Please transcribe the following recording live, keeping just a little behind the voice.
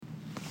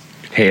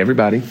Hey,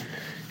 everybody,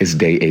 it's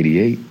day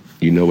 88.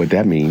 You know what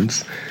that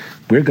means.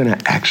 We're going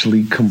to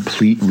actually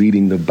complete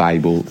reading the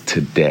Bible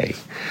today.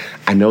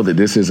 I know that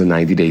this is a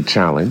 90-day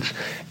challenge,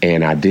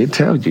 and I did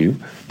tell you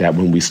that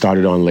when we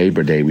started on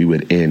Labor Day, we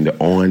would end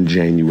on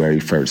January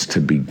 1st to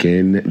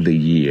begin the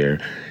year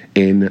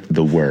in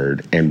the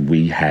Word, and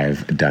we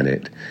have done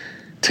it.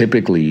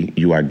 Typically,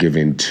 you are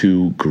given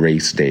 2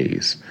 grace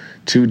days,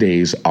 2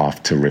 days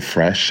off to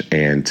refresh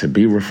and to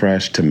be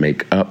refreshed, to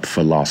make up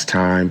for lost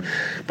time.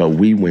 But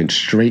we went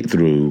straight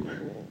through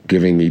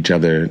giving each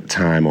other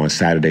time on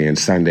Saturday and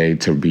Sunday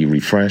to be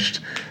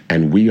refreshed.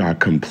 And we are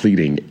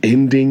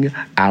ending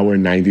our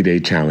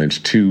 90-day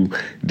challenge 2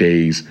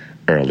 days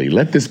early.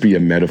 Let this be a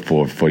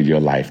metaphor for your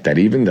life, that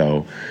even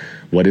though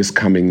what is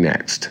coming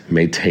next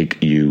may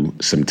take you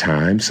some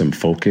time, some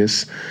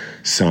focus,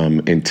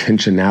 some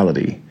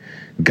intentionality,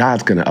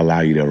 God's going to allow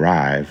you to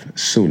arrive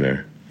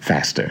sooner,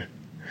 faster.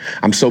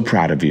 I'm so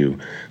proud of you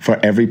for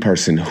every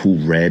person who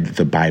read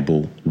the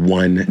Bible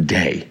one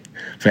day,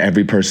 for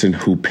every person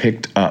who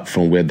picked up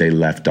from where they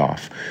left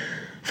off,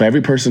 for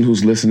every person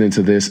who's listening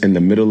to this in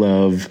the middle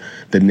of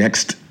the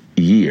next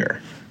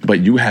year, but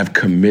you have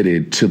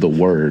committed to the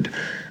Word.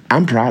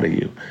 I'm proud of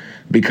you,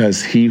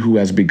 because he who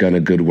has begun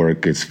a good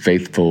work is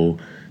faithful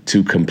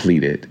to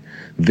complete it.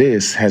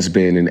 This has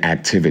been an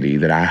activity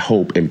that I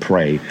hope and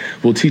pray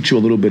will teach you a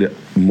little bit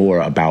more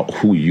about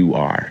who you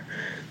are,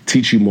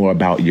 teach you more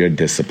about your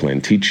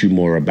discipline, teach you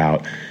more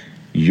about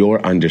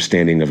your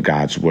understanding of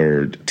God's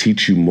word,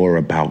 teach you more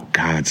about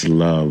God's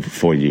love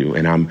for you.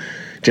 And I'm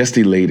just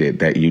elated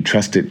that you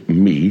trusted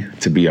me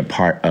to be a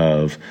part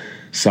of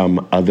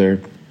some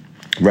other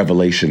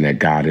revelation that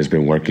God has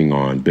been working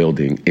on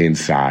building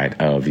inside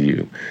of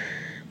you.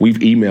 We've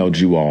emailed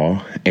you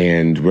all,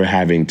 and we're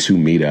having 2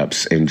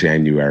 meetups in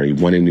January,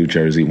 one in New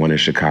Jersey, one in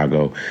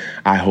Chicago.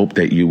 I hope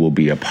that you will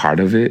be a part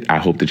of it. I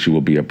hope that you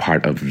will be a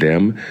part of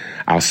them.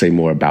 I'll say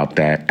more about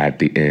that at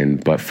the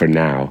end. But for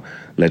now,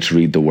 let's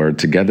read the word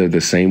together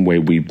the same way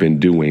we've been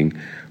doing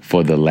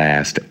for the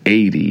last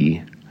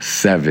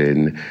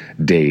 87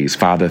 days.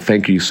 Father,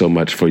 thank you so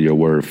much for your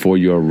word, for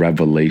your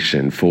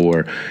revelation,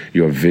 for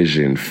your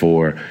vision,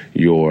 for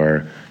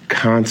your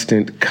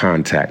constant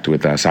contact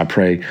with us. I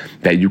pray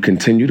that you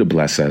continue to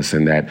bless us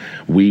and that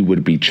we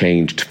would be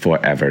changed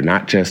forever,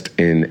 not just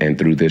in and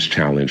through this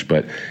challenge,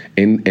 but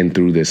in and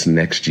through this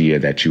next year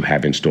that you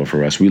have in store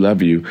for us. We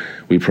love you.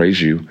 We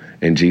praise you.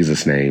 In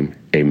Jesus' name,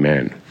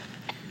 amen.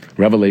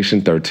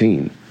 Revelation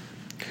 13.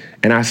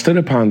 And I stood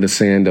upon the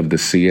sand of the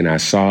sea, and I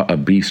saw a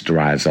beast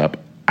rise up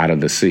out of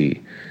the sea,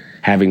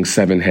 having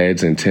 7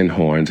 heads and 10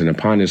 horns, and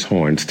upon his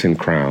horns 10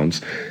 crowns,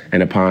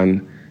 and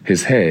upon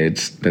his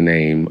heads the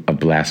name of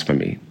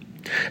blasphemy.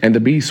 And the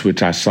beast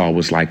which I saw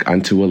was like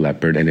unto a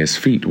leopard, and his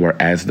feet were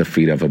as the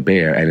feet of a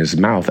bear, and his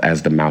mouth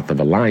as the mouth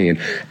of a lion.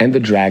 And the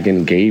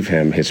dragon gave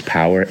him his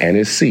power and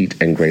his seat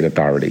and great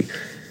authority.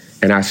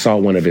 And I saw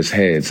one of his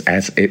heads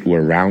as it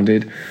were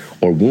rounded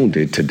or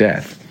wounded to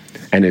death,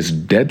 and his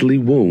deadly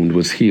wound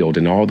was healed,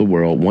 and all the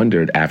world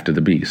wondered after the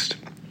beast.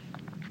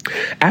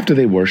 After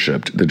they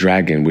worshipped the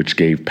dragon, which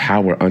gave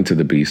power unto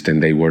the beast,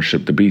 and they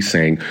worshipped the beast,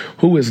 saying,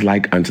 Who is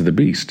like unto the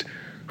beast?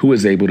 Who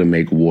is able to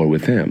make war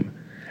with him?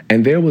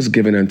 And there was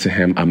given unto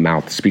him a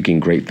mouth speaking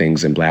great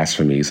things and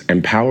blasphemies,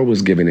 and power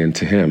was given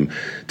unto him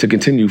to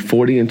continue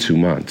 42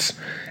 months.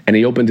 And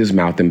he opened his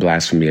mouth in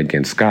blasphemy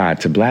against God,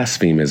 to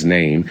blaspheme his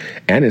name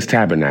and his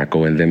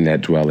tabernacle and them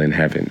that dwell in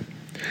heaven.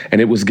 And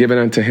it was given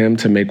unto him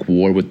to make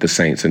war with the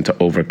saints and to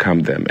overcome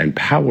them. And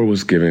power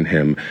was given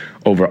him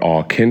over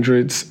all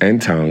kindreds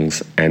and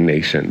tongues and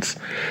nations.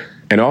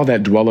 And all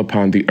that dwell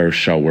upon the earth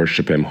shall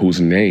worship him,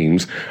 whose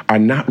names are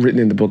not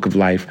written in the book of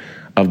life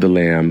of the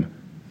Lamb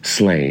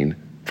slain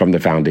from the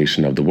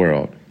foundation of the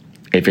world.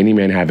 If any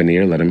man have an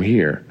ear, let him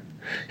hear.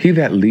 He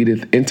that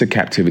leadeth into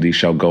captivity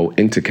shall go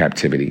into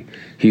captivity.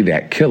 He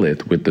that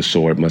killeth with the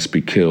sword must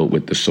be killed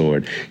with the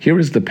sword. Here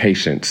is the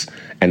patience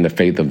and the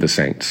faith of the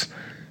saints.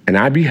 And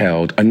I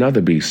beheld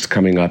another beast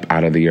coming up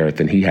out of the earth,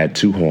 and he had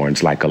 2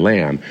 horns like a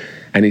lamb,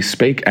 and he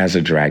spake as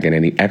a dragon,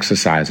 and he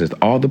exerciseth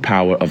all the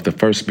power of the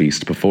first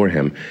beast before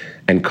him,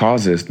 and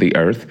causeth the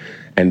earth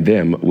and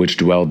them which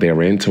dwell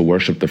therein to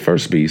worship the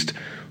first beast,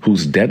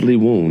 whose deadly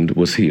wound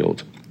was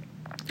healed.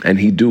 And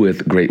he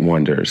doeth great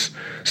wonders,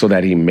 so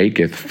that he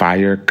maketh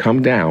fire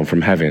come down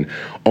from heaven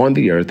on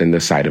the earth in the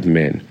sight of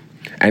men,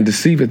 and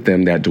deceiveth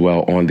them that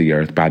dwell on the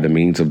earth by the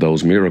means of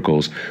those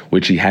miracles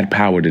which he had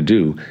power to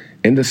do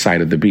in the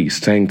sight of the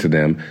beast, saying to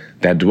them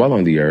that dwell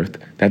on the earth,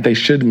 that they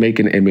should make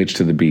an image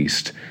to the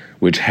beast,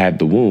 which had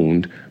the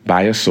wound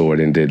by a sword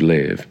and did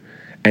live.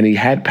 And he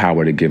had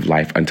power to give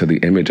life unto the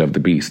image of the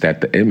beast,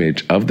 that the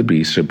image of the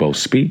beast should both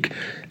speak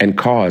and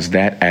cause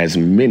that as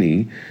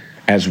many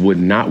as would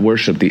not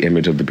worship the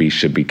image of the beast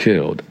should be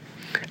killed.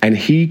 And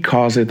he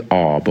causeth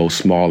all, both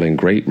small and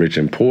great, rich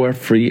and poor,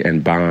 free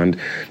and bond,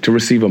 to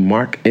receive a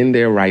mark in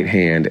their right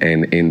hand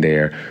and in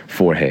their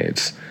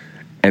foreheads,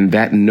 and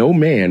that no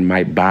man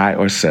might buy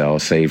or sell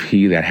save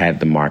he that had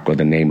the mark or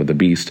the name of the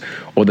beast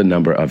or the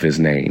number of his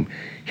name.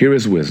 Here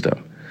is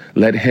wisdom.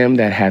 Let him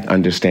that hath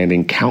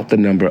understanding count the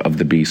number of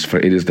the beast, for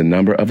it is the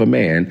number of a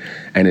man,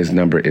 and his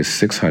number is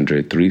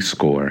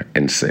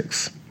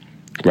 666.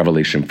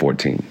 Revelation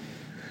 14.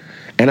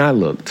 And I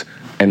looked,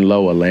 and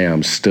lo, a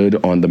lamb stood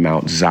on the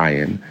Mount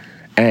Zion,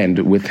 and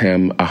with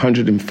him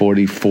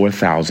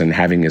 144,000,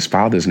 having his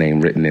father's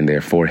name written in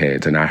their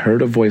foreheads. And I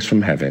heard a voice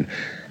from heaven,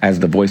 as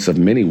the voice of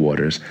many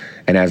waters,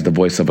 and as the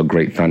voice of a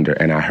great thunder.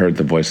 And I heard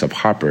the voice of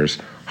harpers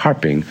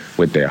harping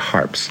with their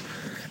harps.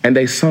 And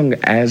they sung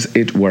as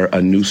it were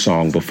a new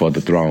song before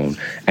the throne,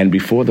 and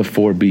before the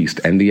four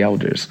beasts and the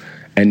elders.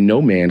 And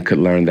no man could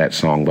learn that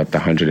song but the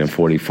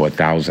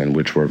 144,000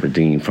 which were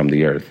redeemed from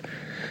the earth.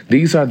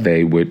 These are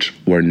they which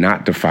were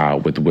not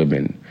defiled with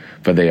women,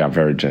 for they are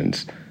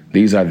virgins.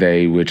 These are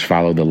they which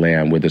follow the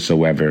Lamb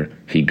whithersoever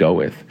he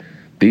goeth.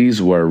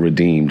 These were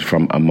redeemed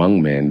from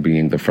among men,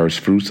 being the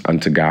firstfruits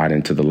unto God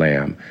and to the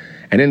Lamb.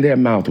 And in their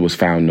mouth was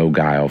found no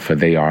guile, for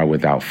they are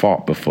without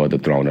fault before the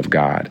throne of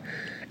God.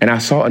 And I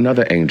saw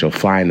another angel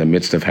fly in the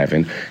midst of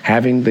heaven,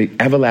 having the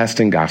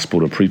everlasting gospel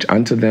to preach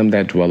unto them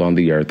that dwell on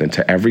the earth, and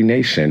to every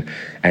nation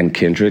and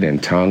kindred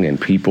and tongue and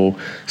people,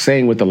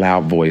 saying with a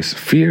loud voice,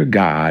 Fear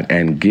God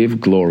and give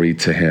glory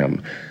to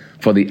him,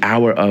 for the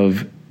hour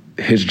of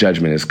his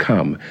judgment is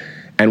come.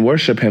 And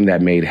worship him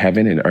that made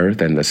heaven and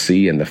earth and the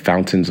sea and the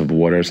fountains of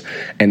waters.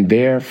 And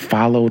there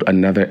followed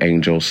another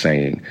angel,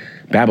 saying,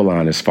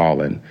 Babylon is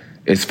fallen,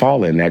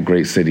 that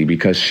great city,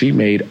 because she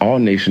made all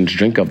nations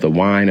drink of the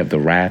wine of the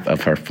wrath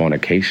of her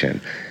fornication.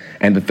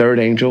 And the third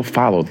angel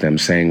followed them,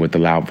 saying with a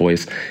loud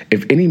voice,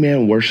 If any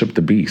man worship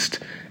the beast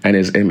and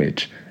his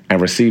image,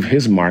 and receive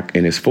his mark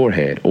in his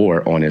forehead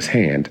or on his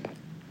hand,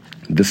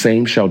 the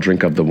same shall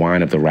drink of the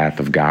wine of the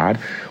wrath of God,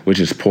 which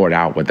is poured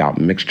out without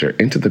mixture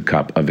into the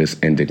cup of his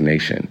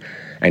indignation.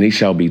 And he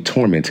shall be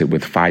tormented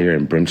with fire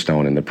and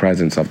brimstone in the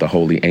presence of the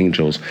holy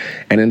angels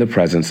and in the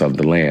presence of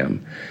the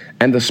Lamb.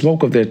 And the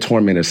smoke of their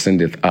torment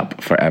ascendeth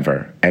up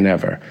forever and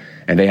ever.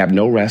 And they have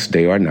no rest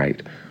day or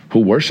night, who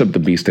worship the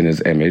beast in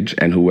his image,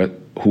 and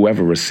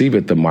whoever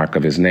receiveth the mark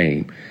of his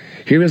name.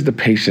 Here is the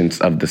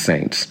patience of the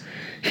saints.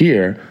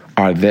 Here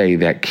are they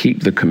that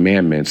keep the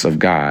commandments of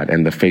God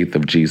and the faith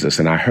of Jesus.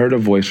 And I heard a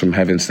voice from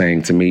heaven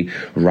saying to me,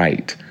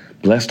 Write,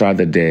 Blessed are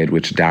the dead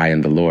which die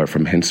in the Lord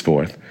from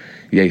henceforth.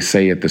 Yea,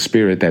 saith the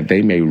Spirit, that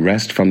they may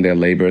rest from their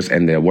labors,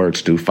 and their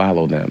works do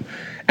follow them.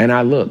 And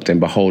I looked, and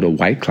behold, a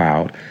white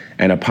cloud,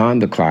 and upon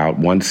the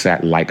cloud one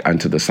sat like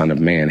unto the Son of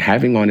Man,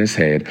 having on his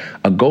head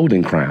a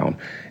golden crown,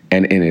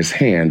 and in his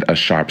hand a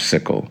sharp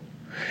sickle.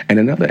 And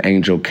another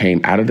angel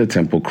came out of the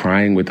temple,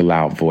 crying with a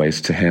loud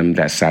voice to him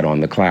that sat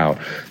on the cloud,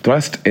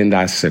 Thrust in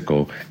thy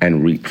sickle,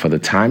 and reap, for the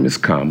time is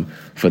come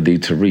for thee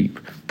to reap,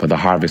 for the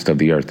harvest of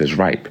the earth is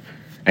ripe.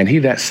 And he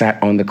that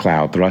sat on the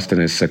cloud thrust in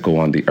his sickle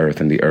on the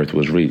earth, and the earth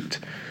was reaped.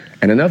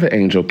 And another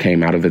angel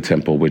came out of the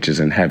temple which is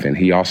in heaven,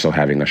 he also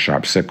having a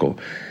sharp sickle.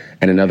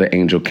 And another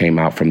angel came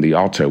out from the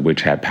altar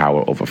which had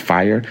power over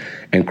fire,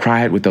 and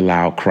cried with a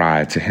loud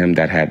cry to him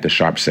that had the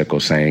sharp sickle,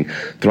 saying,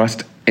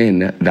 Thrust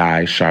in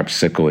thy sharp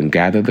sickle, and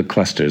gather the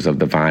clusters of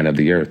the vine of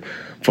the earth,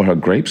 for her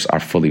grapes are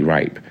fully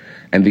ripe.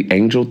 And the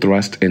angel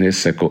thrust in his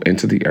sickle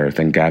into the earth,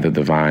 and gathered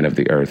the vine of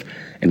the earth,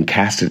 and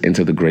cast it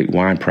into the great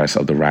winepress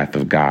of the wrath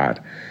of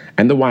God.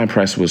 And the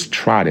winepress was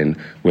trodden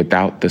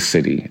without the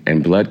city,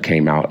 and blood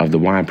came out of the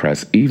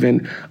winepress,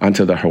 even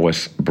unto the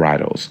horse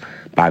bridles,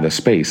 by the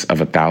space of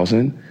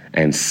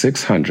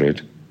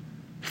 1,600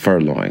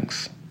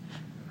 furlongs.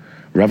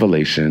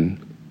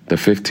 Revelation, the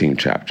 15th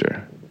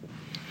chapter.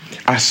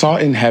 I saw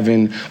in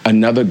heaven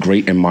another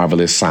great and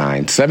marvelous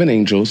sign, 7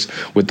 angels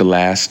with the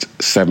last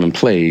 7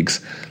 plagues,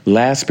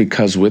 last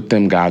because with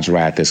them God's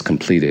wrath is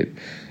completed.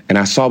 And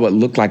I saw what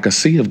looked like a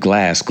sea of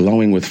glass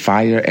glowing with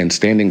fire, and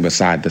standing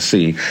beside the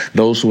sea,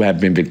 those who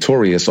have been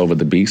victorious over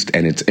the beast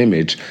and its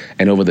image,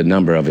 and over the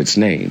number of its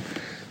name.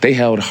 They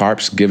held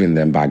harps given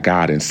them by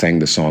God, and sang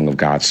the song of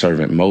God's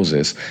servant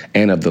Moses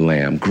and of the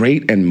Lamb.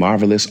 Great and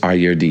marvelous are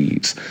your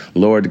deeds,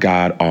 Lord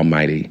God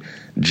Almighty.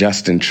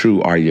 Just and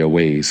true are your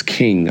ways,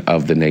 King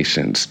of the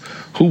nations.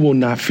 Who will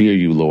not fear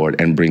you,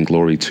 Lord, and bring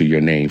glory to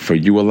your name? For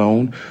you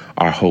alone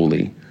are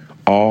holy.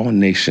 All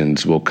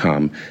nations will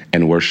come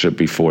and worship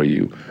before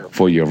you,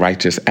 for your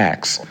righteous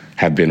acts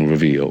have been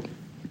revealed.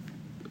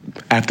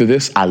 After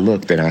this, I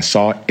looked, and I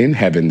saw in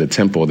heaven the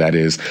temple, that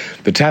is,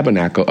 the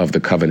tabernacle of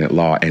the covenant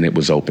law, and it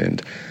was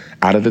opened.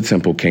 Out of the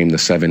temple came the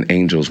 7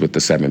 angels with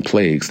the 7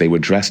 plagues. They were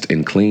dressed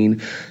in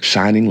clean,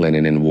 shining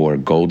linen, and wore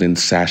golden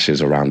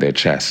sashes around their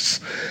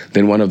chests.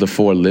 Then one of the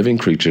 4 living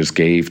creatures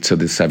gave to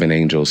the 7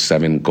 angels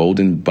 7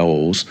 golden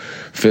bowls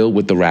filled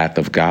with the wrath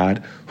of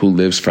God, who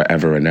lives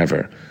forever and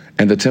ever.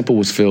 And the temple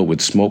was filled with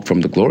smoke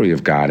from the glory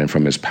of God and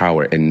from his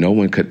power, and no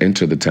one could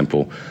enter the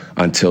temple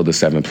until the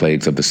 7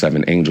 plagues of the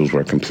 7 angels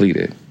were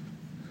completed.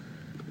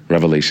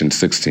 Revelation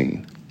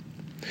 16.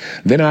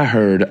 Then I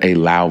heard a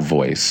loud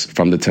voice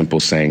from the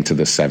temple saying to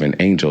the 7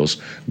 angels,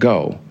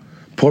 Go,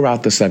 pour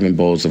out the 7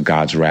 bowls of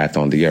God's wrath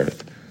on the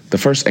earth. The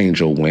first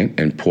angel went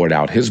and poured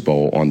out his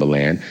bowl on the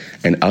land,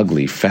 and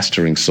ugly,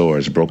 festering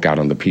sores broke out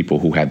on the people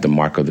who had the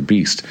mark of the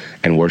beast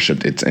and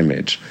worshipped its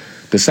image.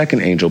 The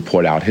second angel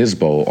poured out his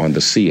bowl on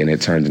the sea, and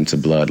it turned into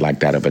blood like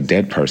that of a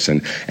dead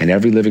person, and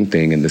every living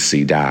thing in the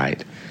sea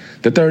died.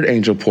 The third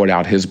angel poured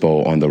out his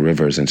bowl on the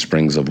rivers and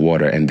springs of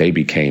water, and they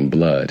became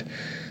blood.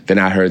 Then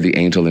I heard the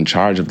angel in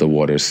charge of the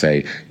waters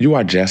say, "You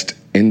are just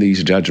in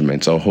these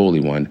judgments, O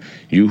Holy One,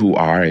 you who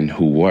are and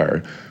who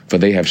were, for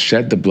they have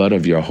shed the blood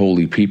of your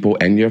holy people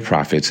and your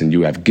prophets, and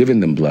you have given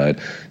them blood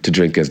to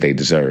drink as they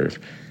deserve."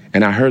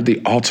 And I heard the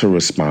altar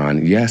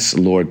respond, "Yes,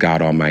 Lord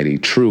God Almighty,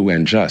 true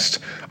and just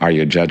are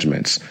your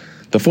judgments."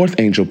 The fourth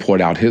angel poured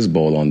out his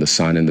bowl on the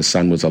sun, and the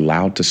sun was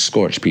allowed to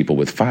scorch people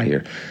with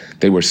fire.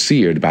 They were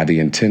seared by the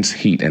intense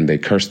heat, and they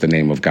cursed the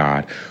name of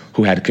God,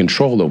 who had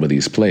control over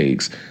these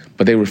plagues,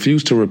 but they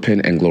refused to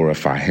repent and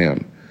glorify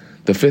him.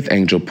 The fifth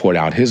angel poured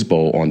out his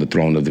bowl on the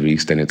throne of the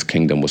beast, and its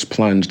kingdom was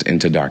plunged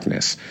into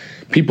darkness.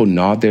 People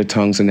gnawed their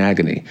tongues in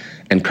agony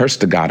and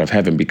cursed the God of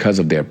heaven because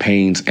of their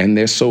pains and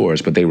their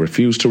sores, but they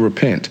refused to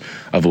repent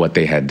of what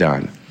they had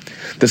done.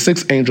 The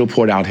sixth angel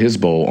poured out his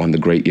bowl on the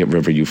great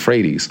river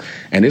Euphrates,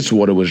 and its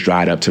water was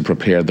dried up to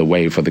prepare the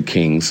way for the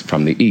kings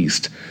from the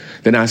east.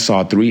 Then I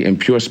saw three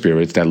impure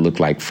spirits that looked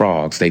like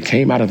frogs. They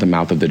came out of the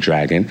mouth of the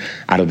dragon,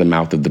 out of the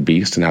mouth of the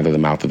beast, and out of the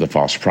mouth of the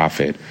false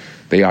prophet.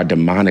 They are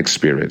demonic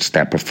spirits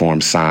that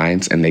perform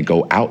signs, and they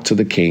go out to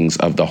the kings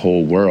of the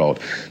whole world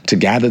to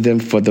gather them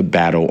for the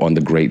battle on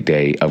the great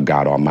day of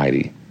God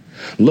Almighty.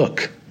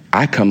 Look,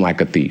 I come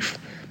like a thief.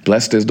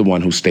 Blessed is the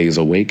one who stays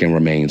awake and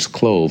remains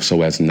clothed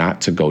so as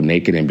not to go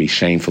naked and be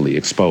shamefully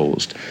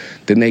exposed.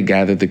 Then they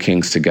gathered the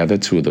kings together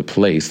to the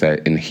place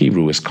that in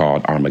Hebrew is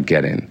called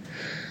Armageddon.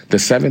 The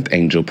seventh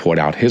angel poured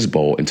out his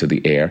bowl into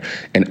the air,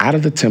 and out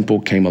of the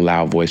temple came a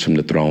loud voice from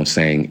the throne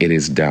saying, "It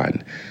is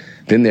done."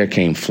 Then there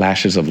came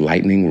flashes of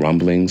lightning,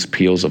 rumblings,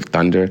 peals of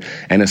thunder,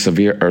 and a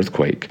severe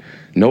earthquake.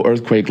 No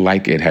earthquake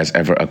like it has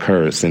ever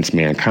occurred since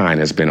mankind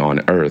has been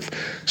on earth.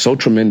 So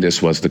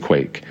tremendous was the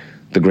quake.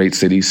 The great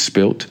cities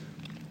split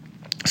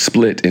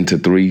into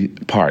three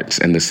parts,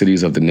 and the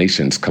cities of the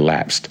nations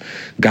collapsed.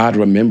 God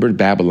remembered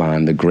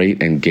Babylon the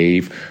Great and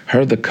gave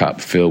her the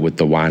cup filled with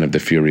the wine of the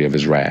fury of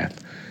his wrath.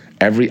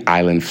 Every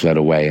island fled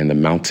away, and the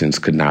mountains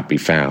could not be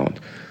found.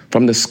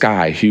 From the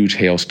sky, huge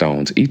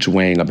hailstones, each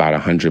weighing about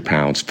 100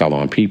 pounds, fell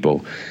on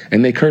people,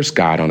 and they cursed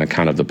God on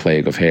account of the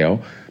plague of hail,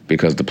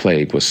 because the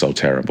plague was so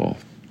terrible.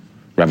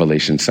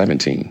 Revelation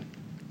 17.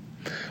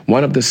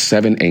 One of the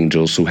seven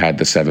angels who had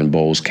the seven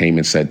bowls came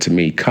and said to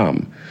me,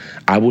 "Come,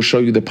 I will show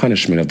you the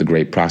punishment of the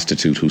great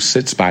prostitute who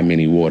sits by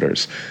many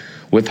waters.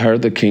 With her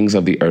the kings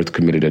of the earth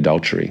committed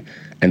adultery,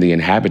 and the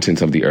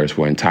inhabitants of the earth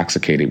were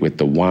intoxicated with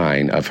the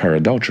wine of her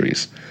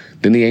adulteries."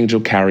 Then the angel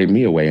carried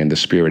me away in the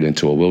spirit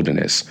into a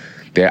wilderness.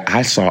 There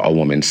I saw a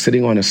woman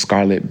sitting on a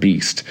scarlet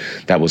beast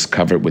that was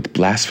covered with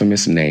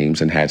blasphemous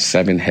names and had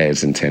 7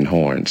 heads and 10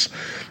 horns.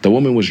 The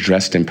woman was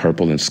dressed in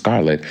purple and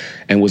scarlet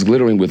and was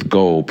glittering with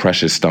gold,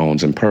 precious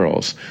stones, and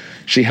pearls.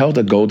 She held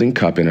a golden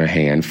cup in her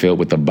hand filled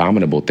with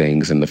abominable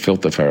things and the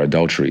filth of her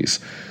adulteries.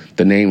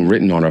 The name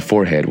written on her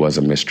forehead was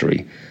a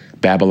mystery: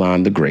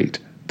 Babylon the Great,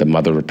 the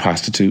mother of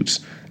prostitutes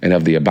and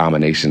of the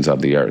abominations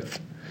of the earth.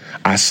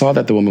 I saw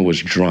that the woman was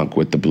drunk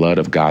with the blood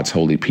of God's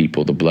holy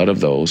people, the blood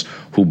of those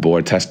who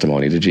bore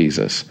testimony to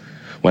Jesus.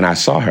 When I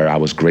saw her, I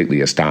was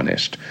greatly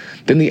astonished.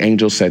 Then the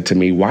angel said to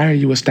me, "Why are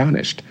you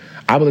astonished?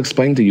 I will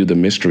explain to you the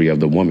mystery of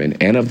the woman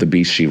and of the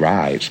beast she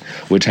rides,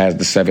 which has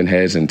the 7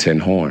 heads and 10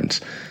 horns.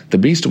 The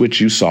beast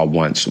which you saw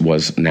once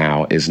was,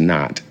 now is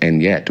not,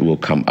 and yet will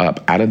come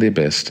up out of the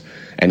abyss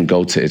and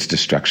go to its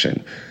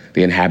destruction.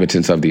 The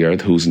inhabitants of the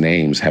earth whose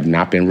names have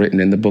not been written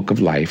in the book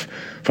of life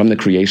from the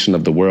creation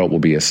of the world will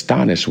be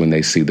astonished when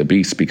they see the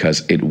beast,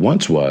 because it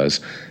once was,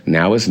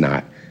 now is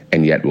not,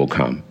 and yet will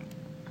come.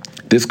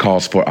 This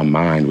calls for a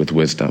mind with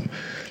wisdom.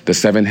 The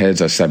 7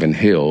 heads are 7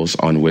 hills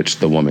on which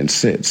the woman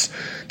sits.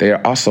 They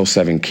are also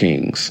 7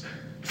 kings.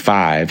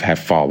 5 have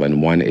fallen,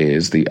 1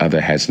 is, the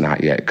other has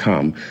not yet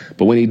come.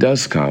 But when he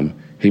does come,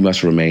 he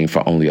must remain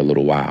for only a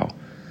little while.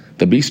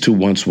 The beast who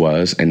once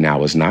was and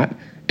now is not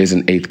is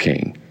an 8th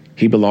king.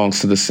 He belongs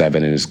to the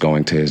 7 and is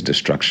going to his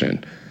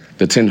destruction.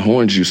 The 10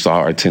 horns you saw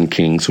are 10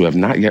 kings who have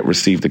not yet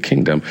received the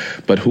kingdom,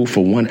 but who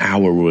for 1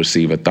 hour will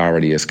receive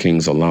authority as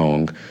kings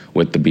along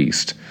with the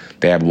beast.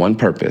 They have one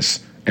purpose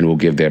and will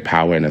give their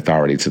power and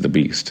authority to the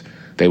beast.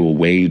 They will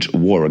wage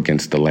war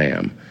against the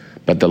Lamb,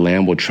 but the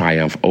Lamb will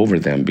triumph over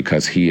them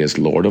because he is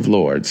Lord of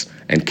lords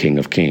and King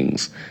of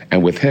kings,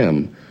 and with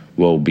him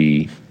will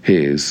be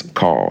his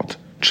called,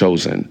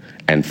 chosen,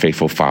 and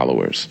faithful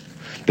followers.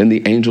 Then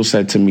the angel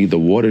said to me, "The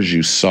waters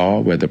you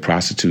saw where the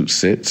prostitute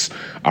sits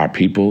are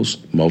peoples,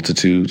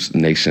 multitudes,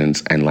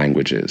 nations, and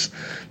languages.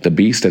 The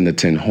beast and the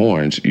 10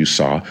 horns you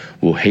saw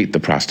will hate the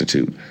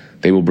prostitute.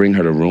 They will bring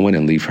her to ruin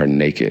and leave her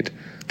naked.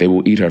 They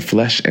will eat her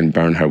flesh and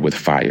burn her with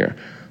fire.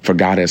 For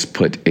God has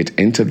put it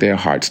into their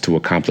hearts to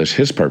accomplish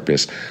his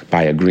purpose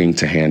by agreeing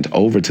to hand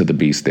over to the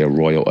beast their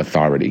royal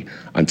authority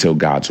until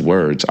God's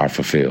words are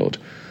fulfilled.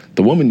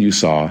 The woman you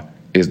saw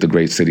is the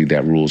great city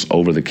that rules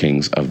over the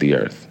kings of the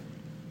earth."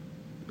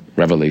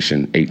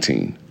 Revelation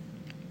 18.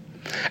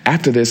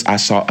 After this, I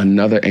saw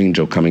another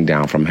angel coming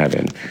down from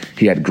heaven.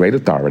 He had great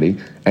authority,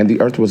 and the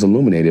earth was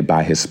illuminated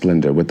by his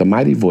splendor. With a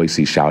mighty voice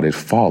he shouted,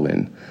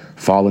 "Fallen!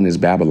 Fallen is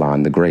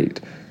Babylon the Great.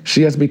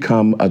 She has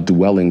become a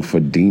dwelling for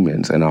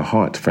demons and a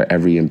haunt for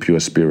every impure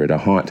spirit, a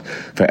haunt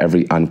for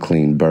every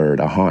unclean bird,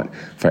 a haunt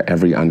for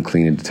every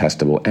unclean and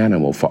detestable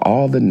animal. For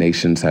all the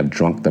nations have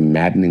drunk the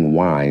maddening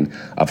wine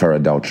of her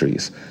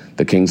adulteries.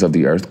 The kings of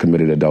the earth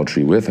committed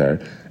adultery with her,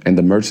 and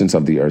the merchants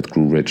of the earth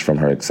grew rich from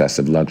her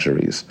excessive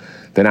luxuries."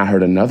 Then I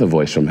heard another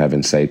voice from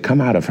heaven say,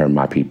 "Come out of her,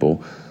 my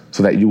people,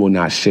 so that you will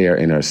not share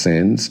in her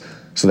sins,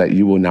 so that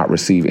you will not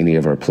receive any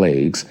of her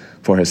plagues,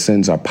 for her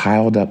sins are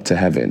piled up to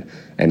heaven,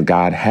 and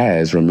God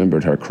has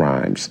remembered her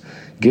crimes.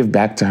 Give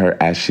back to her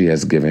as she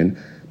has given,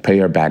 pay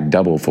her back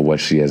double for what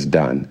she has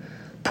done.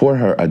 Pour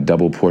her a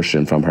double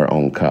portion from her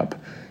own cup.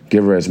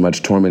 Give her as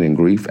much torment and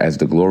grief as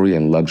the glory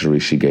and luxury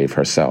she gave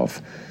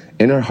herself.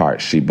 In her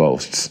heart she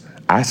boasts,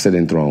 'I sit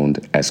enthroned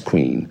as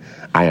queen.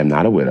 I am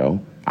not a widow.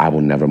 I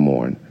will never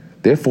mourn.'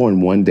 Therefore in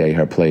one day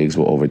her plagues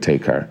will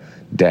overtake her,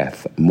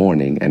 death,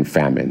 mourning, and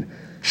famine.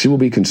 She will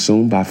be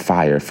consumed by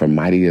fire, for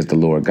mighty is the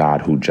Lord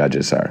God who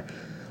judges her.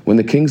 When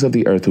the kings of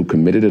the earth who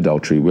committed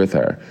adultery with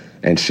her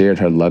and shared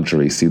her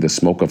luxury see the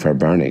smoke of her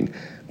burning,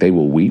 they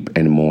will weep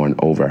and mourn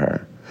over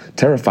her.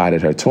 Terrified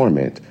at her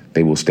torment,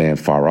 they will stand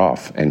far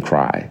off and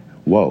cry,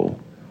 'Woe!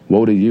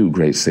 Woe to you,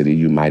 great city,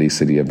 you mighty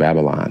city of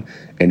Babylon!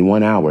 In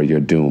 1 hour your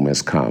doom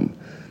has come.'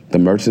 The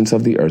merchants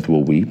of the earth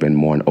will weep and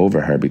mourn over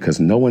her because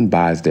no one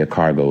buys their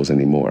cargoes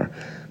anymore,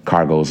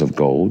 cargoes of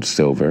gold,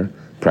 silver,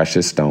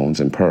 precious stones,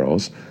 and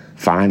pearls,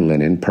 fine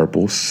linen,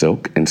 purple,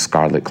 silk, and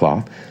scarlet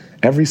cloth,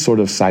 every sort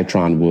of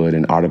citron wood,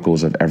 and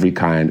articles of every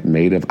kind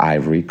made of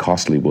ivory,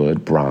 costly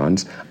wood,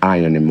 bronze,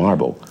 iron, and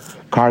marble,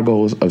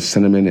 cargoes of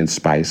cinnamon and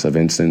spice, of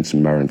incense,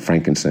 myrrh, and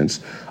frankincense,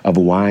 of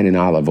wine and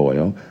olive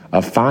oil,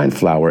 of fine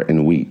flour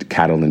and wheat,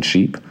 cattle and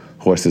sheep,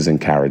 horses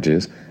and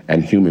carriages,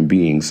 and human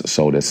beings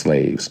sold as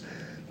slaves.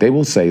 They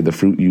will say, 'The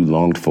fruit you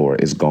longed for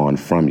is gone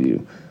from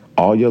you.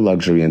 All your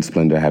luxury and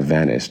splendor have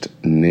vanished,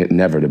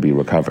 never to be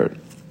recovered.'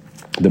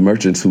 The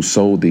merchants who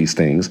sold these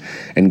things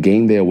and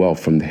gained their wealth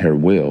from her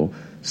will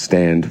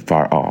stand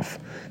far off,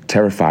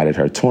 terrified at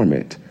her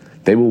torment.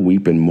 They will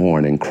weep and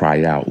mourn and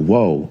cry out,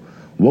 'Woe!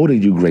 Woe to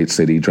you, great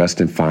city, dressed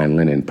in fine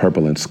linen,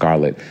 purple and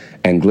scarlet,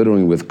 and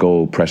glittering with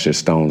gold, precious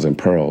stones, and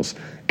pearls.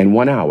 In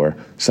 1 hour,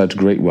 such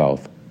great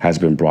wealth has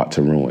been brought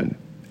to ruin.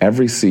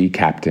 Every sea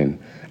captain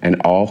and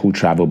all who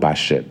travel by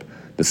ship,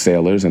 the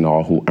sailors and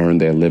all who earn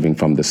their living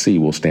from the sea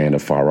will stand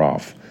afar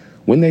off.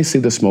 When they see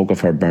the smoke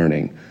of her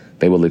burning,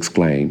 they will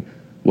exclaim,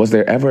 'Was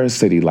there ever a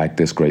city like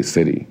this great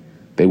city?'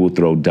 They will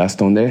throw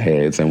dust on their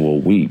heads and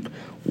will weep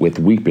with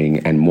weeping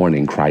and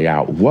mourning, cry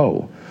out,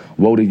 'Woe!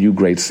 Woe to you,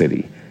 great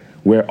city,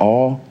 where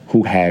all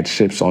who had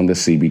ships on the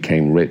sea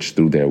became rich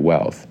through their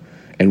wealth.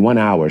 In 1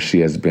 hour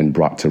she has been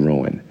brought to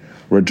ruin.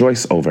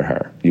 Rejoice over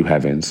her, you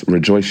heavens.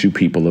 Rejoice, you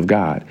people of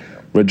God.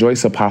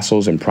 Rejoice,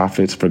 apostles and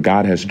prophets, for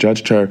God has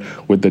judged her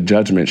with the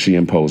judgment she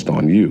imposed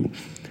on you.'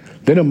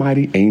 Then a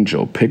mighty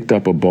angel picked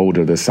up a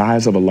boulder the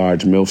size of a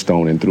large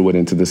millstone and threw it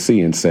into the sea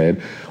and said,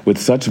 'With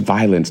such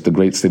violence the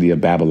great city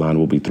of Babylon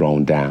will be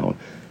thrown down,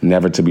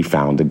 never to be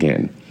found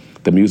again.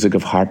 The music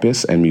of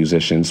harpists and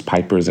musicians,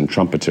 pipers and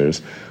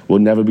trumpeters will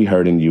never be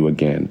heard in you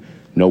again.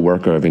 No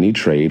worker of any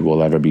trade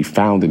will ever be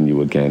found in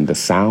you again. The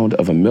sound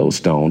of a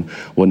millstone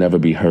will never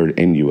be heard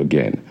in you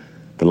again.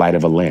 The light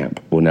of a lamp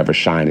will never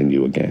shine in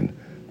you again.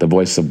 The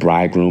voice of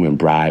bridegroom and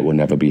bride will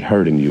never be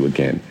heard in you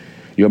again.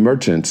 Your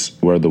merchants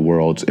were the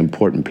world's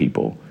important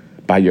people.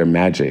 By your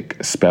magic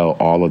spell,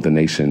 all of the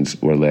nations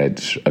were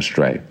led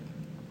astray.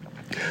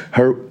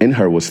 In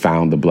her was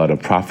found the blood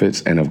of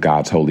prophets and of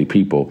God's holy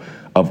people,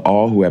 of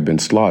all who have been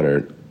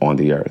slaughtered on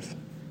the earth."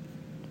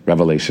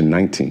 Revelation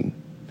 19.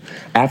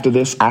 After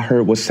this, I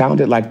heard what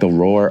sounded like the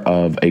roar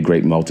of a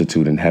great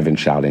multitude in heaven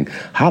shouting,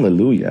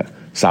 "Hallelujah!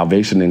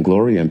 Salvation and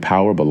glory and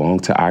power belong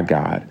to our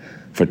God,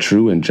 for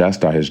true and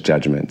just are his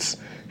judgments.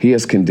 He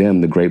has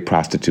condemned the great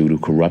prostitute who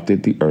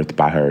corrupted the earth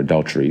by her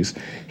adulteries.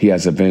 He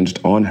has avenged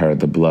on her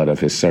the blood of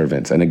his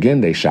servants." And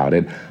again they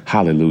shouted,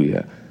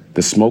 "Hallelujah!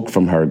 The smoke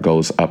from her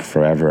goes up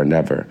forever and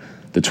ever."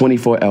 The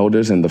 24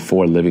 elders and the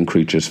 4 living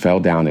creatures fell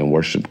down and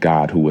worshiped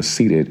God who was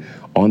seated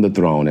on the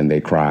throne, and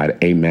they cried,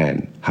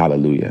 "Amen,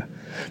 hallelujah."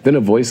 Then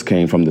a voice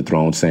came from the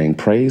throne saying,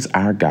 "Praise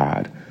our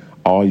God,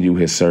 all you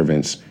his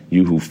servants,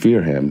 you who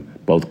fear him,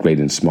 both great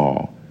and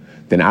small."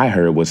 Then I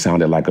heard what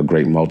sounded like a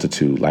great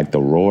multitude, like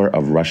the roar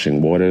of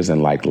rushing waters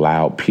and like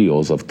loud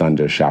peals of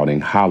thunder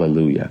shouting,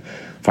 "Hallelujah!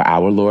 For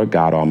our Lord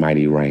God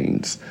Almighty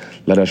reigns.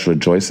 Let us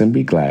rejoice and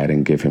be glad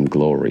and give him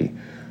glory.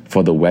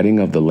 For the wedding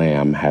of the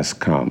Lamb has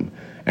come,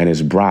 and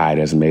his bride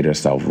has made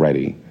herself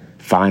ready.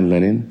 Fine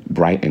linen,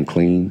 bright and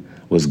clean,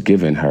 was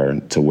given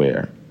her to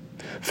wear."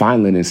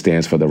 Fine linen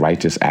stands for the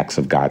righteous acts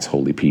of God's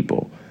holy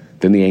people.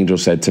 Then the angel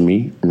said to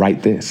me,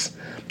 "Write this: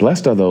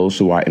 Blessed are those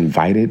who are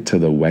invited to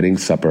the wedding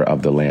supper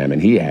of the Lamb."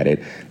 And he added,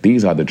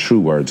 "These are the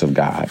true words of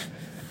God."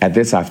 At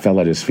this I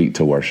fell at his feet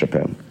to worship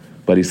him.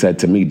 But he said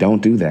to me,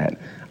 "Don't do that.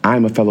 I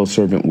am a fellow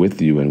servant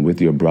with you and with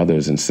your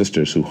brothers and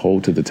sisters who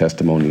hold to the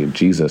testimony of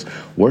Jesus.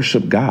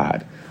 Worship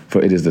God,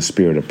 for it is the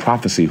spirit of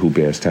prophecy who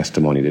bears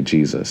testimony to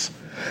Jesus.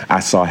 I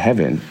saw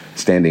heaven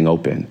standing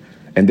open,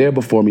 and there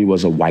before me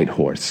was a white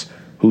horse,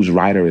 whose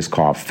rider is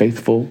called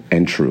Faithful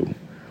and True.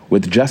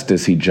 With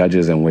justice he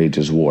judges and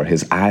wages war.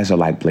 His eyes are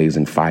like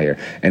blazing fire,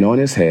 and on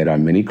his head are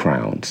many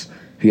crowns.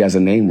 He has a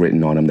name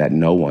written on him that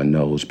no one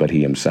knows but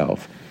he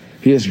himself.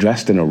 He is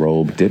dressed in a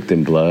robe dipped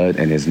in blood,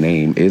 and his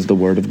name is the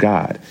Word of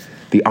God.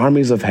 The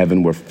armies of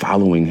heaven were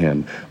following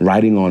him,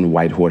 riding on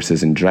white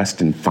horses and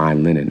dressed in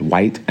fine linen,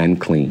 white and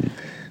clean.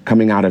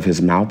 Coming out of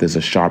his mouth is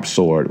a sharp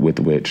sword with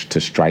which to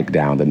strike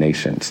down the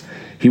nations.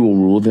 He will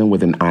rule them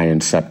with an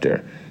iron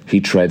scepter. He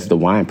treads the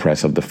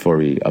winepress of the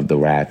fury of the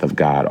wrath of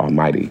God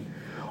Almighty.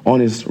 On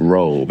his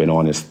robe and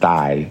on his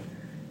thigh,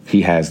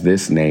 he has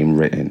this name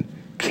written,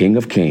 King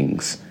of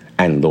Kings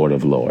and Lord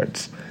of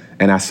Lords.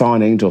 And I saw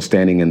an angel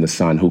standing in the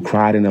sun who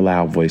cried in a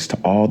loud voice to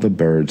all the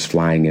birds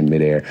flying in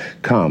midair,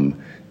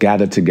 Come,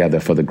 gather together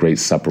for the great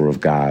supper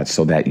of God,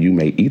 so that you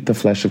may eat the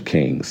flesh of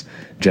kings,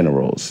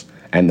 generals,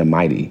 and the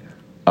mighty,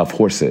 of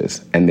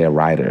horses and their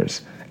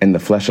riders, and the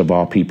flesh of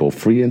all people,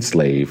 free and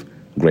slave,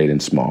 great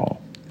and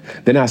small.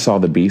 Then I saw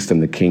the beast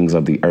and the kings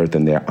of the earth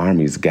and their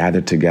armies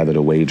gathered together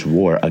to wage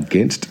war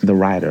against the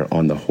rider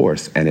on the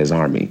horse and his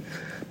army.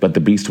 But the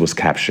beast was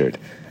captured,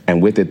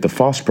 and with it the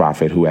false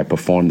prophet who had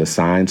performed the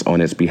signs on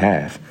its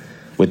behalf.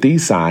 With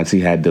these signs he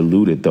had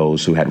deluded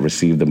those who had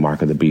received the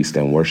mark of the beast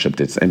and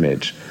worshipped its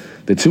image.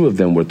 The two of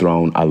them were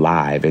thrown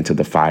alive into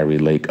the fiery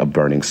lake of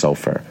burning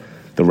sulfur.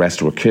 The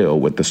rest were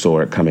killed with the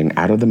sword coming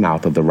out of the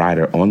mouth of the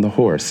rider on the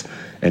horse,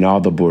 and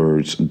all the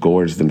birds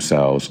gorged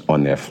themselves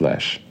on their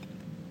flesh.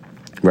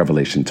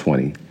 Revelation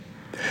 20.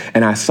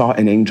 And I saw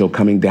an angel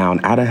coming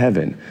down out of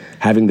heaven,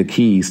 having the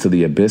keys to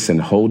the abyss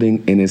and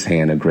holding in his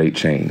hand a great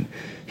chain.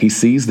 He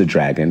seized the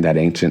dragon, that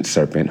ancient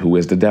serpent, who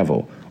is the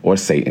devil, or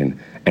Satan,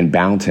 and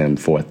bound him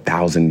for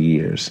 1,000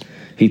 years.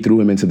 He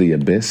threw him into the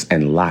abyss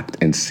and locked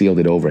and sealed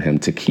it over him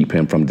to keep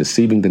him from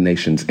deceiving the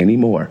nations any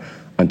more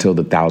until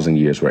the 1,000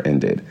 years were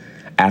ended.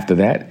 After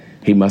that,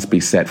 he must be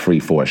set free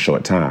for a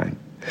short time.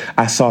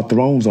 I saw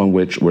thrones on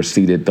which were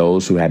seated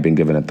those who had been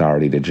given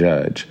authority to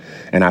judge.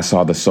 And I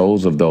saw the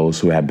souls of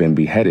those who had been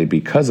beheaded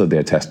because of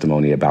their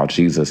testimony about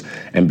Jesus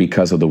and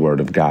because of the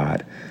word of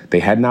God. They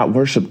had not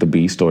worshipped the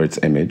beast or its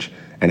image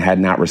and had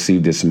not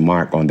received its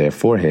mark on their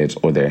foreheads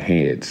or their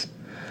heads.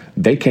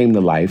 They came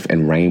to life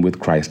and reigned with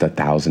Christ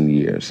 1,000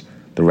 years.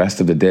 The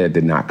rest of the dead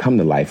did not come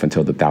to life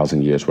until the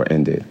 1,000 years were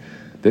ended.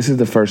 This is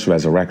the first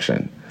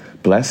resurrection.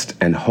 Blessed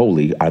and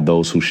holy are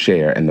those who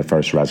share in the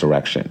first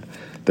resurrection.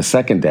 The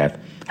second death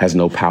has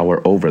no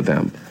power over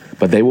them,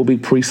 but they will be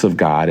priests of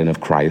God and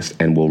of Christ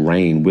and will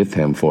reign with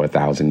him for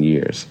 1,000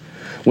 years.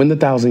 When the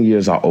 1,000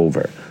 years are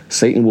over,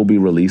 Satan will be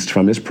released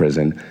from his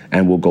prison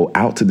and will go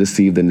out to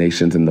deceive the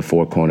nations in the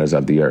four corners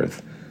of the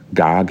earth,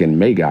 Gog and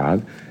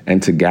Magog,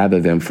 and to gather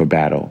them for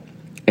battle.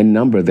 In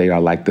number, they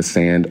are like the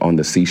sand on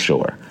the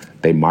seashore.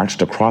 They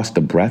marched across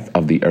the breadth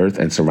of the earth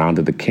and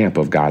surrounded the camp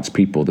of God's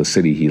people, the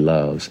city he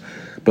loves.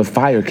 But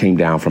fire came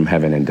down from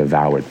heaven and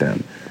devoured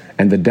them.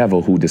 And the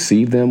devil who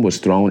deceived them was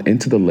thrown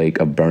into the lake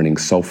of burning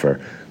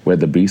sulfur, where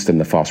the beast and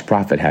the false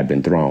prophet had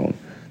been thrown.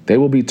 They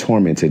will be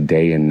tormented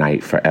day and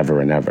night forever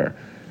and ever.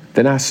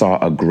 Then I saw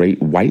a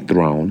great white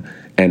throne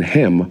and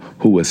him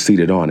who was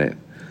seated on it.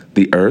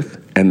 The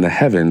earth and the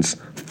heavens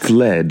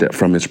fled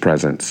from his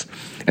presence,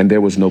 and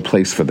there was no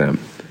place for them.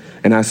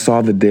 And I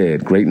saw the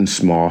dead, great and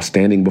small,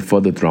 standing before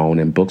the throne,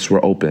 and books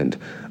were opened.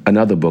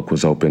 Another book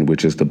was opened,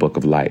 which is the book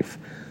of life.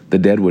 The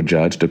dead were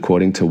judged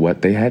according to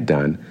what they had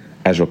done,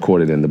 as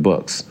recorded in the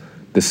books.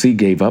 The sea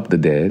gave up the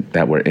dead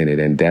that were in it,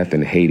 and death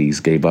and Hades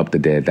gave up the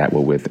dead that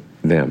were with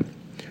them.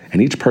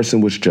 And each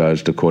person was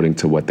judged according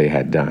to what they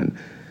had done.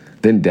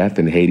 Then death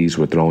and Hades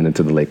were thrown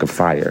into the lake of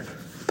fire.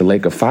 The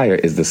lake of fire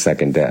is the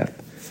second death.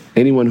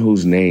 Anyone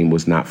whose name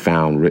was not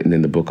found written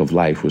in the book of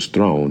life was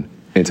thrown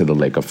into the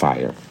lake of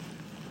fire.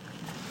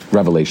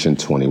 Revelation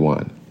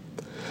 21.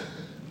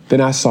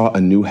 Then I saw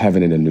a new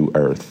heaven and a new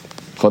earth.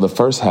 For the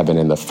first heaven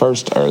and the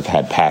first earth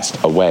had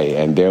passed away,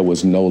 and there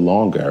was no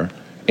longer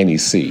any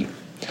sea.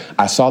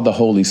 I saw the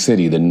holy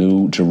city, the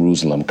new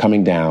Jerusalem,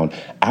 coming down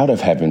out of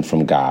heaven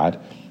from God,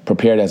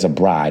 prepared as a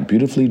bride,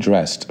 beautifully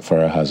dressed for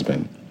her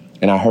husband.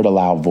 And I heard a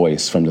loud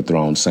voice from the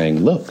throne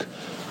saying, Look,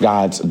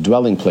 God's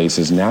dwelling place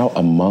is now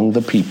among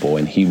the people,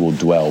 and he will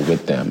dwell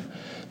with them.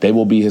 They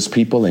will be his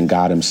people, and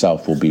God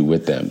himself will be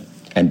with them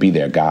and be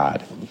their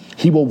God.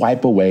 He will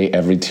wipe away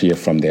every tear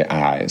from their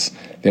eyes.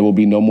 There will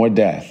be no more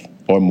death,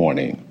 or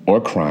mourning, or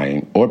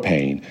crying, or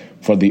pain,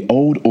 for the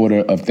old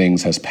order of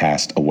things has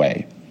passed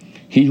away.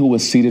 He who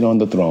was seated on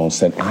the throne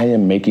said, I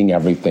am making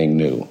everything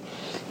new.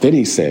 Then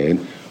he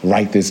said,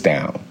 Write this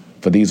down,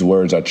 for these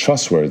words are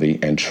trustworthy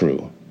and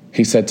true.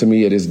 He said to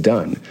me, It is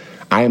done.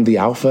 I am the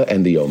Alpha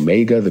and the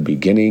Omega, the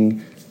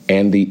beginning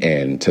and the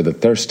end. To the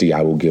thirsty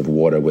I will give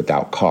water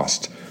without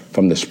cost,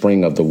 from the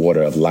spring of the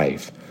water of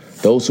life.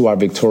 Those who are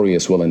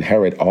victorious will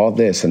inherit all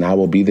this, and I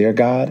will be their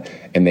God,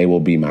 and they will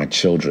be my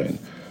children.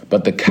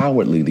 But the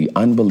cowardly, the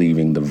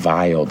unbelieving, the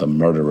vile, the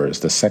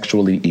murderers, the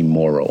sexually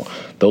immoral,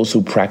 those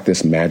who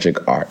practice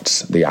magic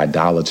arts, the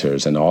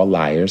idolaters, and all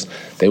liars,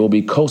 they will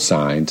be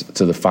consigned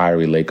to the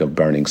fiery lake of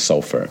burning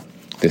sulfur.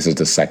 This is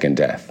the second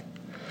death.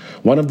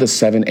 One of the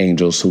 7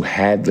 angels who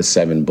had the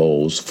 7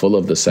 bowls full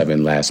of the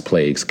 7 last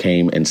plagues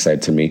came and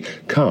said to me,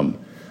 "Come,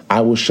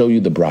 I will show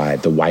you the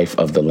bride, the wife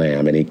of the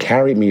Lamb." And he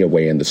carried me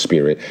away in the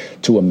spirit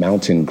to a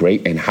mountain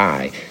great and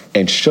high,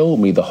 and showed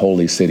me the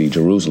holy city,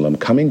 Jerusalem,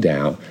 coming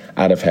down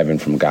out of heaven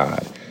from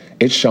God.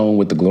 It shone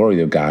with the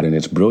glory of God, and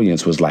its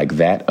brilliance was like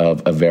that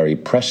of a very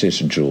precious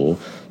jewel,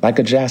 like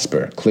a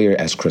jasper, clear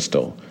as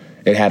crystal.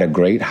 It had a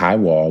great high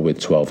wall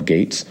with 12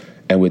 gates,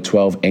 and with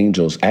 12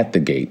 angels at the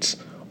gates.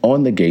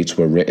 On the gates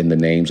were written the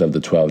names of the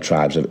 12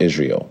 tribes of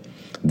Israel.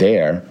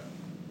 There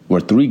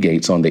were 3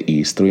 gates on the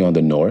east, 3 on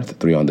the north,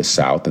 3 on the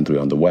south, and 3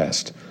 on the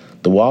west.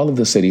 The wall of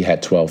the city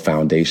had 12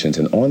 foundations,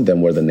 and on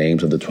them were the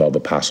names of the 12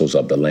 apostles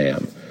of the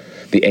Lamb.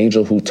 The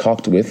angel who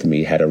talked with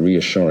me had a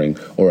reassuring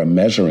or a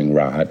measuring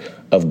rod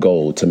of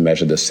gold to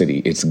measure the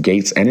city, its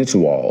gates and its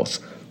walls.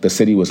 The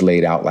city was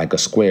laid out like a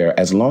square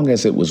as long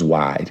as it was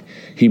wide.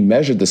 He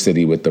measured the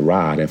city with the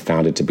rod and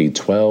found it to be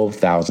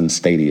 12,000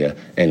 stadia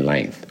in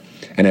length,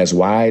 and as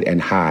wide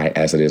and high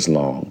as it is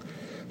long.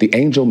 The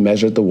angel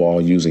measured the wall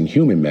using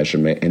human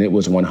measurement, and it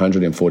was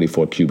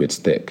 144 cubits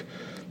thick.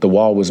 The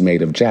wall was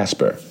made of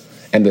jasper,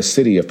 and the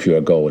city of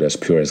pure gold, as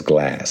pure as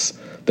glass.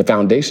 The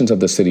foundations of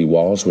the city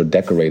walls were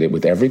decorated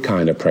with every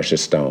kind of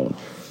precious stone.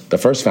 The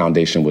first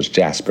foundation was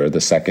jasper, the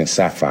second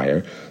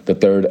sapphire, the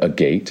third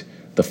agate,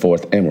 the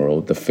fourth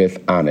emerald, the fifth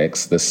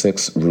onyx, the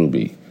sixth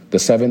ruby, the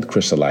seventh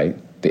chrysolite,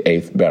 the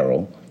eighth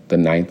beryl, the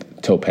ninth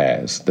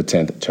topaz, the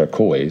 10th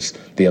turquoise,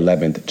 the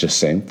 11th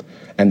jacinth,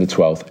 and the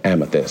 12th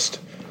amethyst.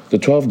 The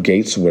 12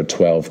 gates were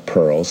 12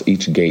 pearls,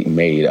 each gate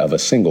made of a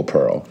single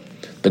pearl.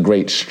 The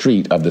great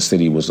street of the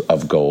city was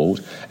of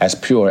gold, as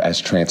pure as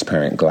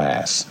transparent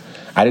glass.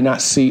 I did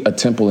not see a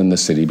temple in the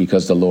city,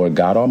 because the Lord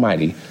God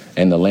Almighty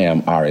and the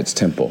Lamb are its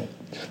temple.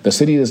 The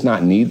city does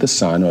not need the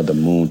sun or the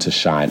moon to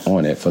shine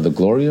on it, for the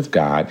glory of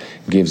God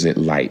gives it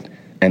light,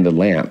 and the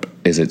lamp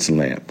is its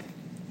lamp.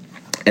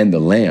 And the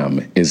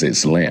Lamb is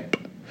its lamp.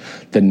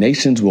 The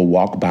nations will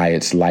walk by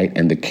its light,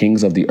 and the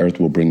kings of the earth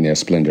will bring their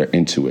splendor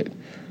into it.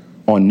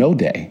 On no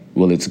day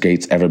will its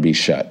gates ever be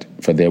shut,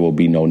 for there will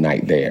be no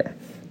night there.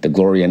 The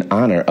glory and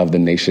honor of the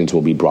nations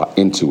will be brought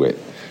into it.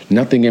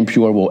 Nothing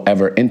impure will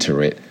ever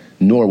enter it,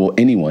 nor will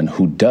anyone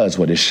who does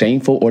what is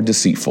shameful or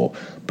deceitful,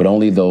 but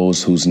only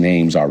those whose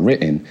names are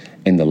written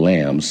in the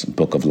Lamb's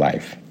book of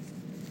life.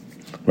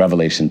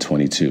 Revelation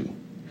 22.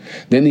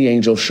 Then the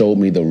angel showed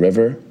me the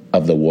river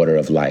of the water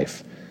of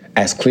life,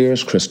 as clear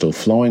as crystal,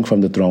 flowing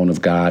from the throne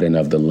of God and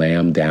of the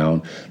Lamb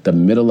down the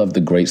middle of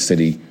the great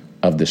city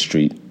of the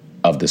street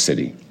of the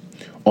city.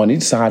 On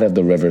each side of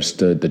the river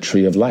stood the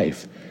tree of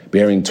life,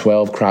 bearing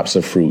 12 crops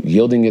of fruit,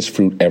 yielding its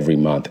fruit every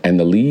month, and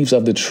the leaves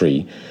of the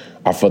tree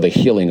are for the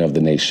healing of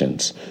the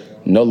nations.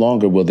 No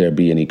longer will there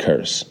be any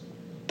curse.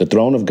 The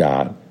throne of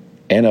God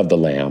and of the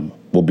Lamb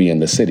will be in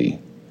the city,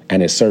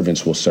 and his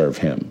servants will serve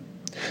him.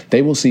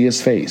 They will see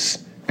his face,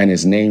 and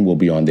his name will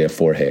be on their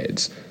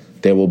foreheads.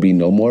 There will be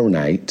no more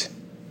night.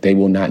 They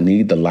will not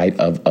need the light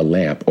of a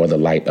lamp or the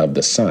light of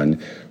the sun,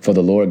 for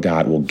the Lord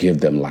God will give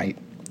them light,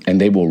 and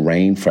they will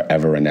reign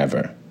forever and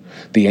ever.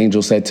 The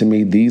angel said to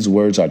me, "These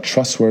words are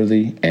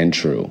trustworthy and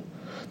true."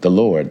 The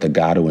Lord, the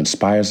God who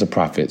inspires the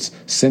prophets,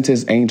 sent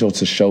his angel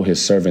to show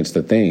his servants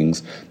the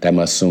things that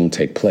must soon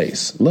take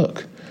place.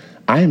 Look,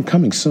 I am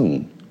coming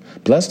soon.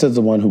 Blessed is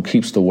the one who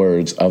keeps the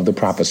words of the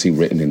prophecy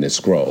written in this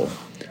scroll.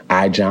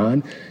 I,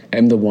 John,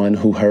 am the one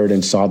who heard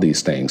and saw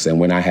these things, and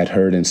when I had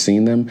heard and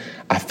seen them,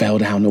 I fell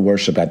down to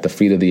worship at the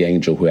feet of the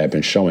angel who had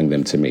been showing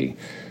them to me.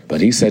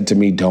 But he said to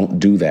me, "Don't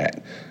do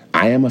that.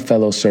 I am a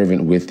fellow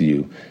servant with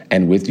you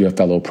and with your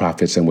fellow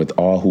prophets and with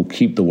all who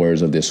keep the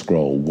words of this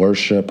scroll.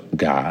 Worship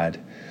God."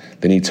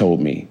 Then he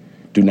told me,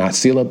 "Do not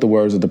seal up the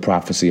words of the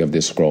prophecy of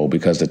this scroll,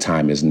 because the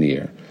time is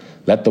near.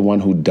 Let the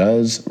one who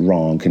does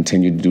wrong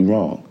continue to do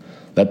wrong.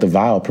 Let the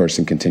vile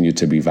person continue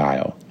to be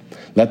vile.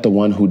 Let the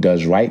one who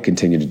does right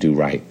continue to do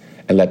right.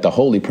 And let the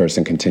holy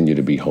person continue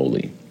to be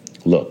holy.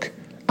 Look,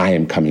 I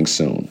am coming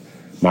soon.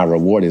 My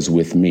reward is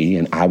with me,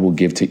 and I will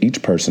give to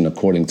each person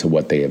according to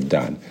what they have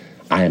done.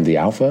 I am the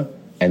Alpha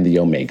and the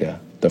Omega,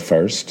 the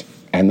first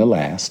and the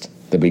last,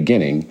 the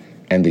beginning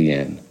and the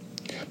end.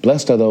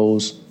 Blessed are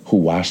those who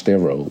wash their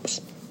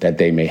robes, that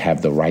they may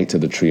have the right to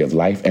the tree of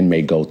life and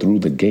may go through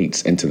the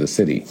gates into the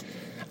city.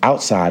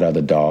 Outside are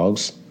the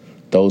dogs,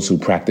 those who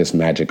practice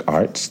magic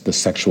arts, the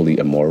sexually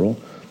immoral,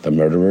 the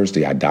murderers,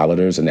 the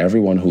idolaters, and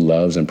everyone who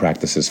loves and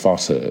practices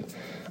falsehood.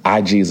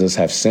 I, Jesus,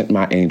 have sent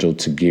my angel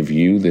to give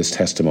you this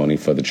testimony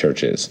for the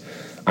churches.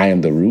 I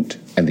am the root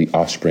and the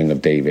offspring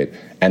of David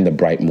and the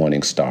bright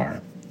morning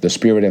star. The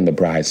Spirit and the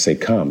bride say,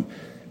 "Come,"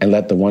 and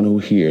let the one who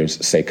hears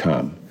say,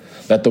 "Come."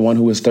 Let the one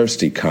who is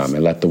thirsty come,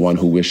 and let the one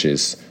who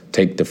wishes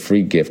take the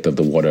free gift of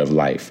the water of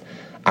life.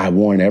 I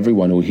warn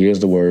everyone who hears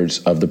the words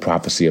of the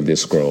prophecy of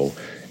this scroll.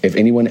 If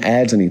anyone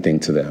adds anything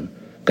to them,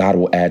 God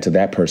will add to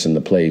that person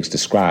the plagues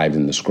described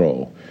in the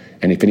scroll.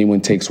 And if anyone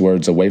takes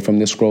words away from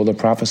this scroll of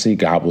prophecy,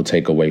 God will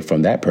take away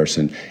from that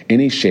person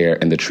any share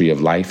in the tree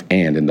of life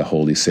and in the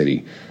holy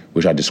city,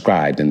 which are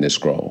described in this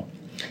scroll.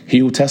 He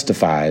who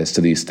testifies to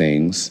these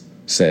things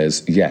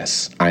says,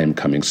 yes, I am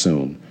coming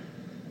soon.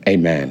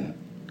 Amen.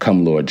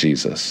 Come, Lord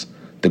Jesus.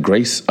 The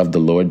grace of the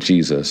Lord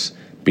Jesus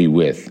be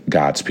with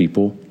God's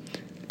people.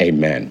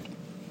 Amen.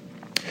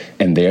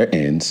 And there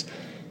ends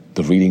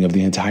the reading of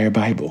the entire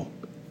Bible.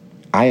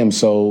 I am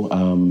so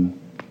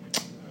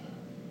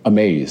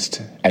amazed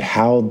at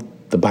how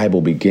the Bible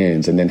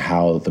begins and then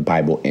how the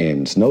Bible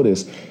ends.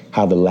 Notice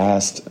how the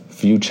last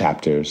few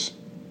chapters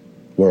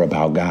were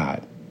about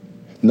God.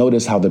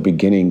 Notice how the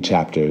beginning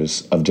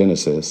chapters of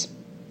Genesis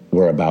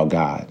were about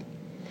God.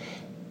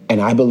 And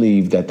I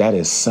believe that that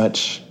is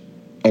such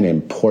an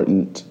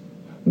important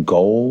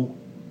goal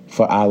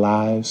for our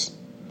lives.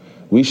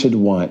 We should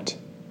want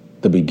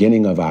the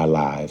beginning of our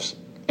lives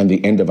and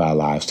the end of our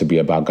lives to be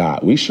about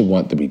God. We should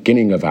want the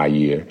beginning of our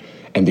year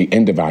and the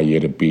end of our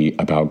year to be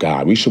about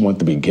God. We should want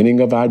the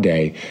beginning of our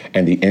day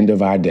and the end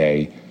of our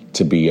day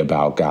to be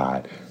about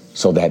God,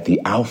 so that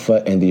the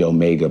Alpha and the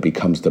Omega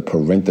becomes the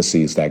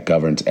parentheses that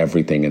governs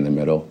everything in the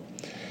middle.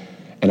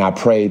 And I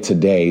pray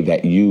today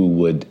that you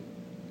would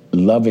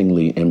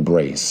lovingly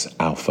embrace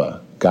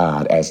Alpha,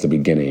 God as the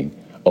beginning,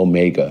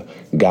 Omega,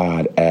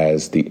 God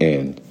as the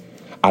end.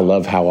 I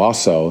love how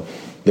also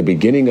the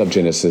beginning of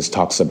Genesis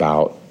talks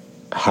about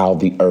how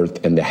the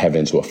earth and the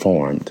heavens were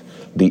formed.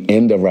 The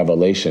end of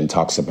Revelation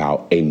talks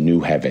about a new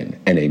heaven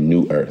and a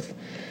new earth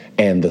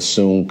and the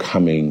soon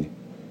coming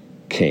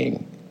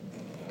King.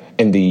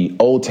 In the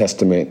Old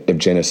Testament of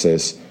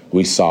Genesis,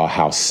 we saw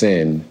how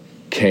sin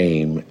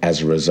came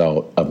as a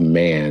result of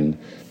man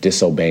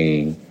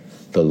disobeying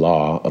the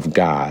law of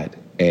God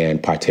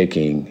and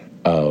partaking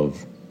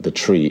of the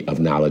tree of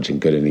knowledge and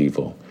good and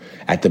evil.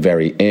 At the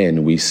very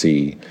end, we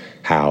see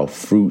how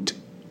fruit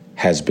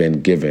has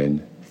been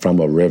given from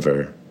a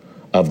river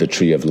of the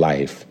tree of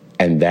life,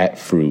 and that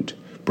fruit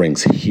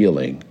brings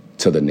healing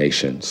to the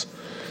nations.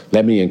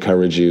 Let me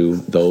encourage you,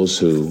 those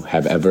who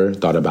have ever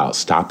thought about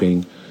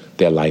stopping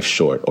their life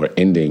short or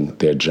ending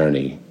their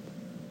journey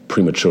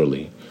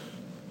prematurely,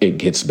 it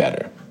gets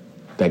better.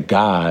 That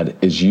God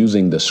is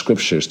using the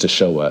scriptures to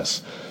show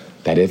us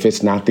that if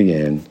it's not the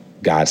end,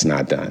 God's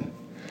not done.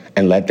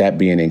 And let that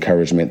be an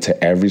encouragement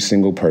to every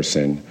single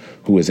person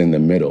who is in the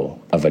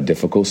middle of a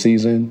difficult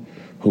season,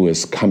 who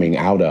is coming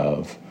out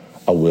of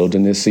a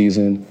wilderness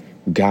season.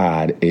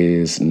 God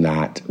is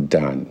not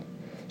done.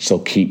 So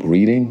keep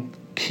reading,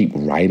 keep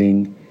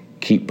writing,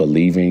 keep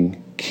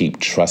believing, keep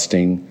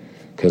trusting,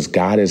 because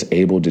God is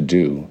able to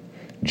do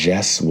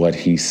just what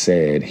he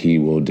said he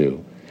will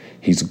do.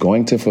 He's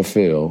going to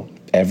fulfill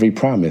every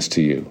promise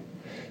to you.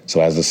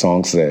 So as the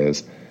song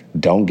says,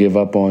 don't give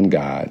up on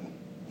God,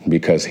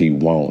 because he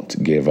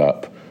won't give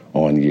up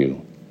on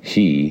you.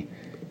 He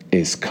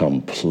is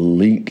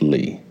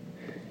completely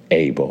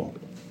able.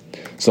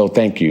 So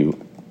thank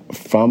you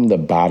from the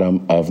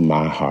bottom of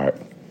my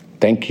heart.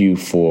 Thank you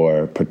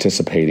for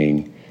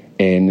participating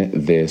in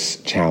this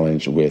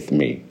challenge with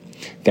me.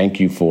 Thank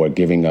you for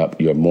giving up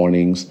your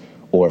mornings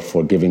or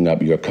for giving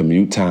up your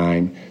commute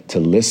time to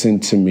listen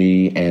to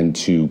me and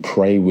to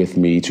pray with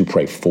me, to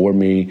pray for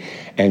me,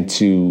 and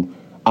to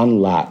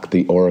unlock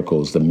the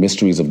oracles, the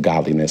mysteries of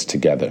godliness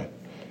together.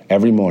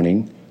 Every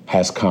morning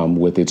has come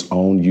with its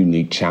own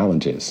unique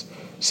challenges.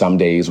 Some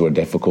days were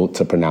difficult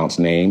to pronounce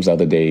names.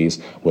 Other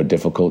days were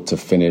difficult to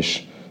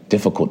finish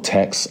difficult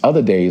texts.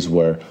 Other days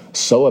were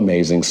so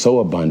amazing, so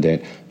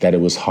abundant that it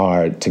was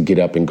hard to get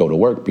up and go to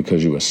work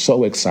because you were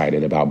so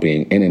excited about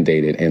being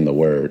inundated in the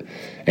word.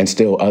 And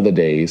still other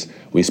days,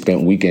 we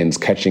spent weekends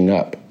catching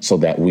up so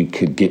that we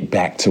could get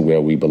back to where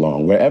we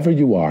belong. Wherever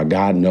you are,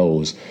 God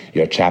knows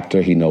your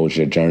chapter, he knows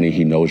your journey,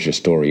 he knows your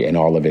story, and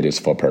all of it is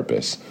for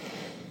purpose.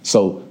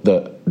 So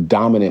the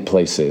dominant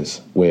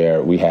places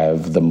where we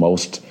have the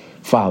most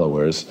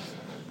followers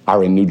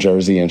are in New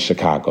Jersey and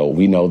Chicago.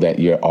 We know that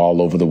you're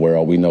all over the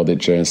world. We know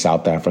that you're in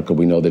South Africa.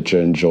 We know that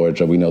you're in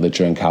Georgia. We know that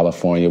you're in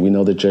California. We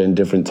know that you're in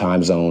different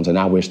time zones. And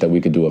I wish that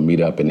we could do a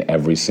meetup in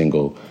every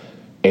single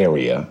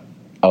area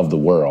of the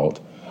world.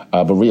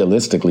 But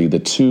realistically, the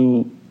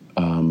two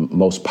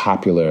most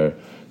popular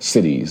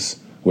cities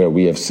where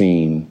we have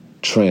seen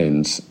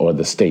trends, or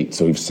the states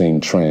so we've seen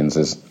trends,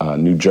 is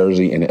New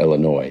Jersey and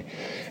Illinois.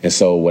 And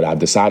so what I've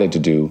decided to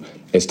do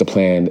is to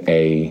plan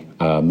a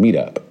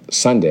meetup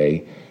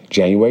Sunday,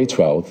 January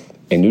 12th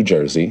in New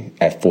Jersey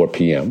at 4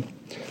 p.m.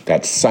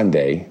 That's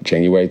Sunday,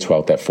 January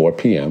 12th at 4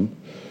 p.m.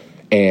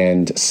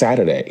 And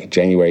Saturday,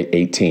 January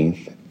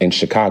 18th in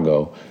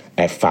Chicago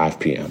at 5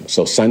 p.m.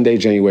 So Sunday,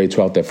 January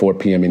 12th at 4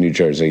 p.m. in New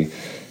Jersey,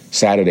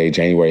 Saturday,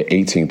 January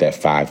 18th at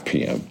 5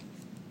 p.m.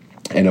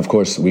 And of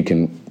course, we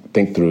can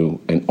think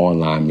through an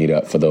online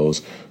meetup for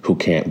those who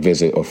can't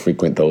visit or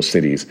frequent those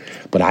cities.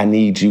 But I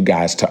need you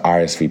guys to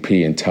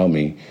RSVP and tell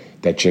me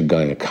that you're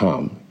going to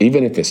come.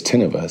 Even if it's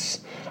 10 of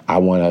us, I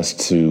want us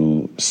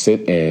to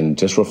sit and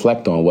just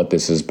reflect on what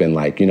this has been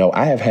like. You know,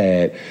 I have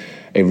had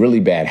a really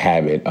bad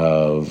habit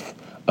of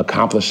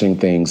accomplishing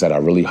things that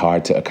are really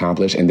hard to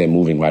accomplish and then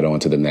moving right on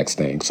to the next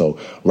thing. So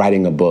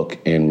writing a book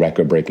in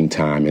record-breaking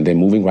time and then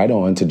moving right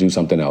on to do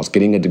something else,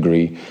 getting a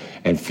degree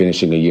and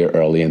finishing a year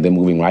early and then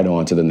moving right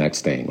on to the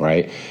next thing,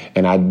 right?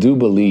 And I do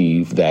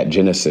believe that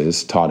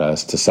Genesis taught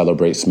us to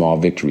celebrate small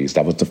victories.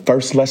 That was the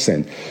first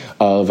lesson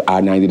of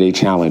our 90-day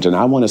challenge. And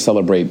I want to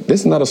celebrate,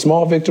 this is not a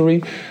small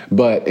victory,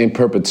 but in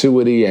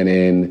perpetuity and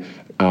in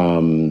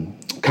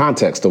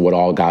context of what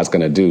all God's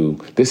going to do,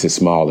 this is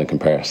small in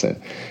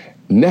comparison.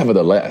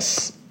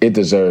 Nevertheless, it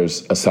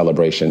deserves a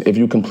celebration. If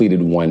you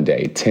completed 1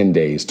 day, 10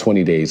 days,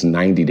 20 days,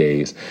 90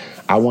 days,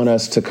 I want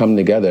us to come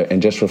together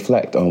and just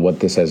reflect on what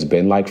this has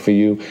been like for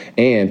you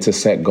and to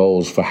set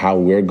goals for how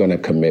we're going to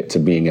commit to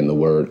being in the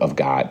Word of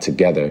God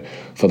together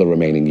for the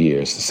remaining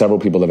years. Several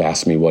people have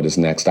asked me what is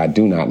next. I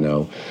do not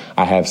know.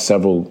 I have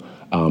several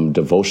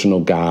devotional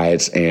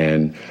guides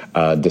and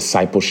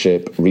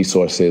discipleship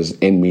resources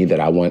in me that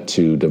I want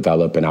to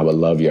develop, and I would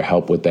love your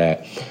help with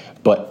that.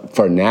 But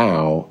for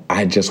now,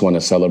 I just want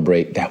to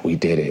celebrate that we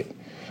did it.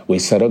 We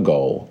set a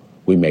goal.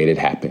 We made it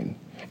happen.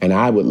 And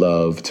I would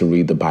love to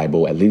read the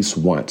Bible at least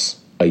once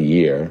a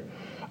year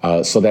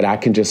so that I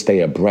can just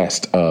stay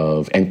abreast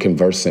of and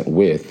conversant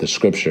with the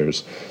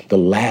scriptures. The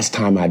last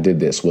time I did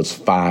this was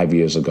 5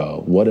 years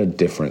ago. What a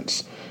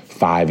difference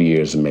 5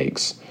 years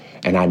makes.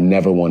 And I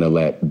never want to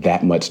let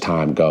that much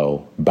time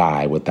go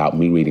by without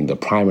me reading the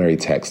primary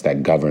text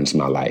that governs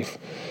my life.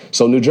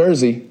 So New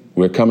Jersey,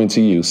 we're coming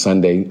to you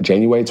Sunday,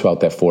 January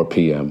 12th at 4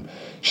 p.m.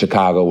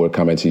 Chicago, we're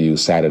coming to you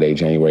Saturday,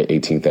 January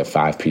 18th at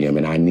 5 p.m.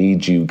 And I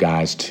need you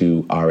guys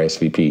to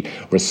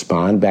RSVP.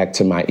 Respond back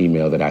to my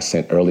email that I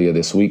sent earlier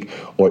this week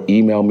or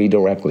email me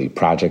directly,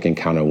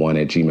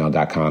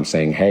 projectencounter1@gmail.com,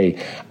 saying, hey,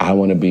 I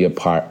want to be a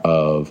part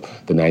of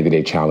the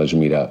 90-Day Challenge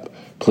meetup.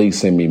 Please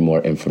send me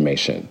more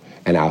information.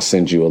 And I'll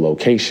send you a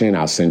location.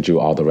 I'll send you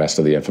all the rest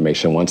of the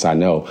information once I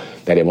know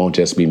that it won't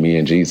just be me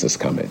and Jesus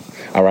coming.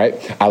 All right.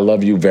 I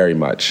love you very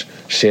much.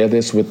 Share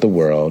this with the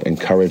world.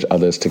 Encourage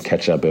others to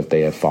catch up if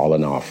they have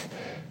fallen off.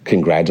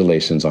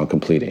 Congratulations on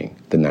completing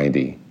the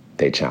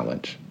 90-Day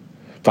Challenge.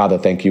 Father,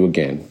 thank you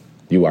again.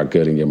 You are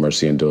good and your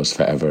mercy endures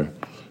forever.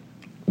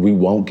 We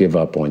won't give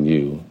up on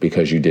you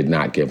because you did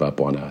not give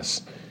up on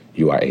us.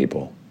 You are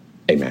able.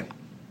 Amen.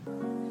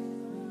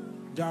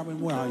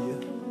 Darwin, where are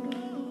you?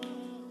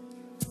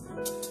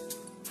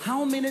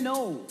 How many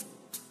know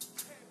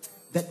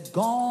that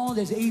God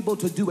is able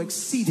to do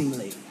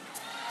exceedingly,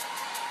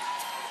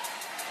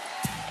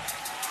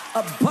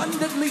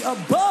 abundantly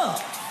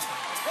above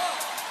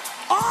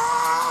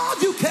all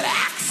you could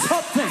ask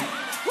something,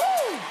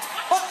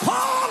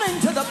 according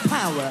to the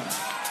power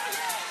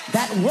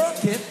that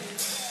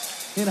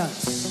worketh in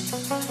us?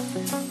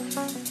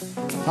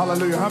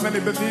 Hallelujah. How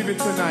many believe it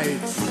tonight?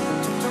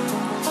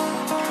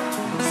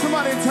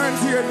 Somebody turn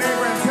to your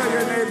neighbor and tell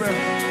your neighbor,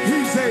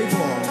 he's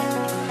able.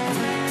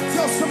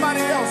 Tell somebody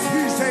else,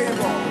 he's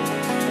able.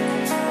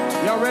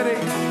 Y'all ready?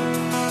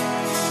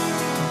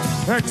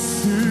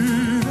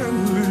 Exceedingly,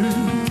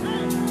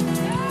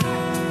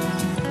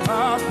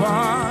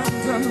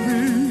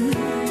 abundantly,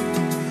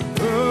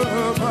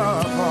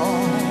 above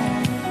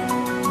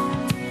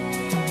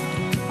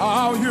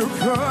all you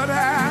could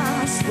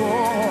ask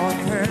or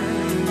think,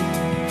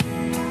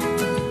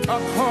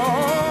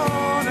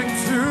 according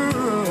to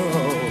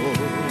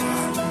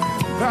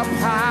the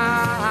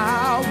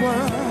power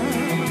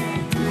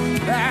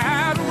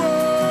that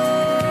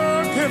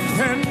worketh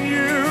in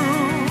you.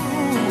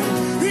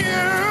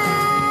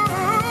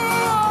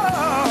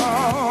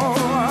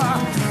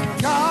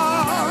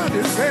 God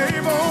is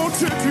able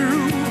to do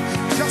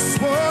just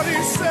what he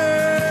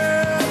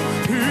said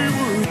he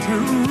would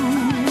do.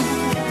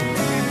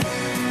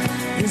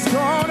 He's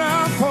gonna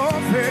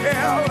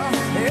fulfill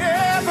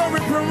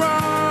every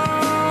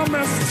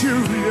promise to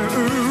you.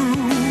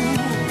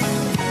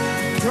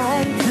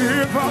 Don't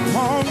give up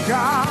on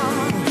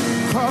God,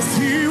 'cause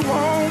he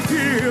won't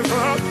give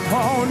up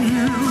on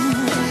you.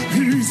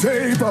 He's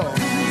able.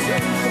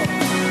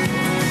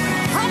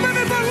 How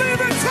many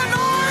believe it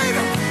tonight?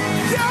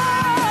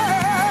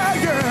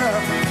 Yeah, yeah.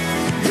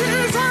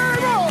 He's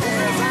able.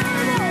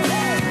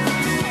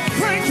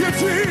 Thank you,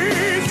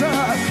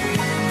 Jesus.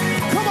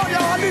 Come on,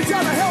 y'all. I need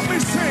y'all to help me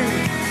sing.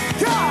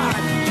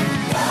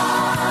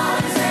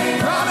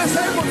 God is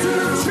able to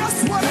do just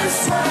what he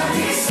said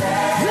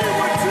he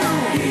would do.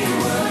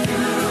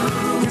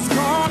 He's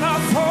gonna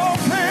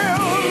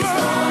fulfill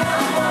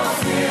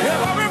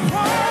every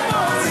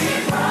promise.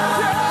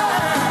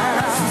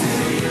 Yes.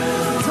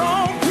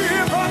 Don't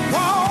give up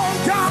on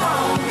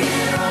God.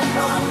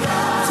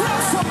 Tell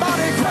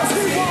somebody, 'cause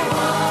he won't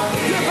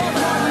give up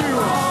on you.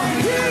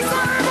 He's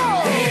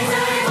able.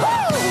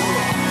 Woo.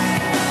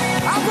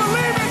 I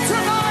believe it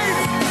tonight.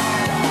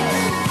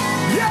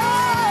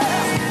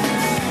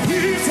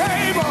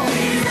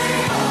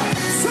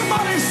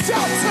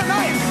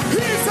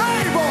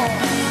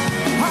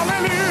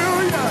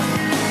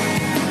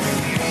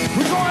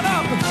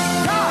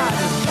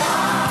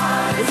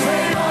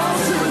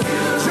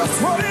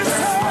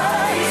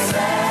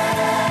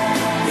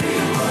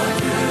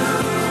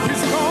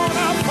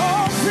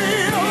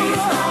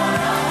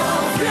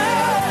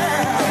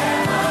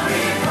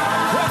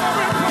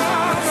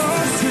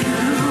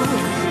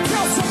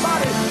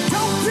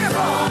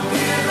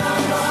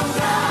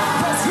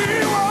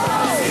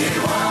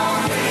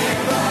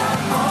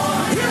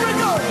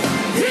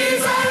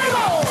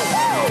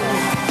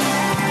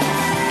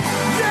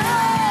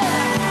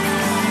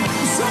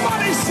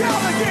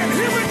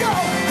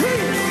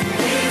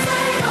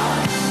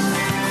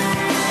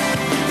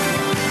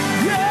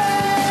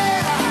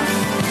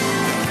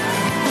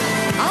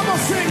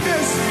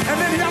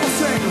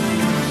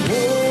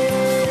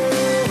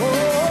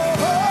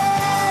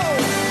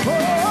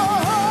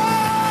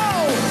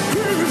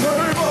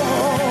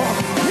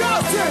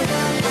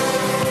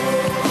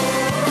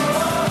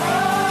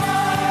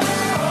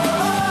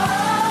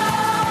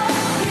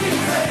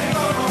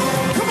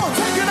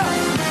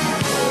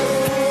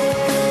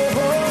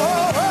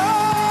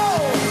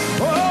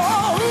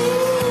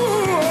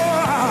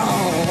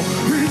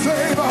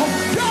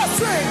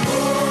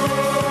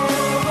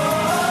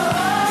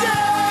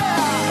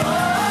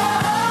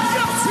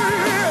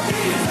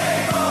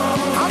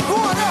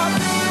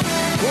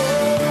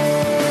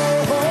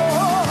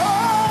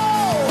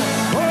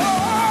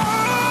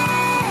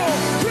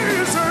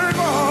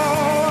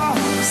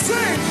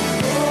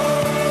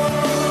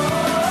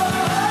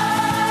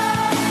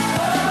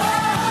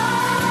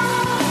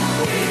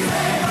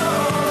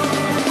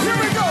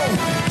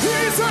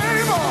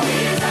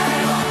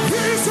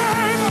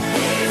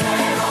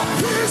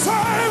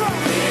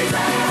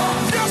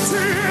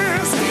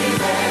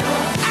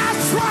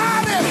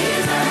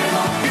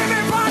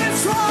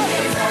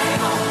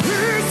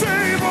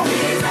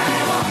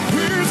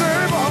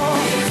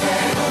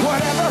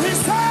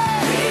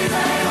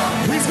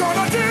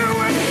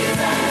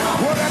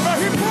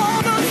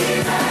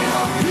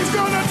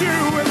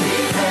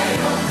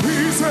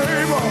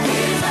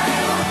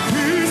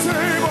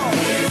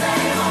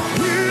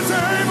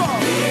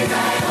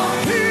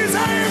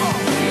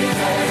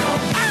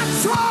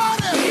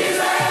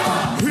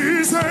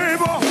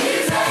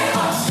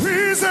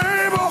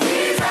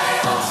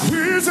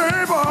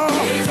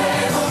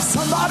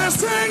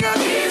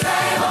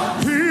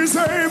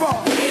 able.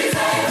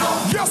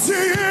 Yes, he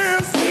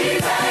is.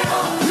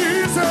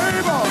 He's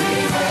able.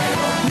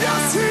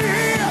 Yes, he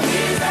is.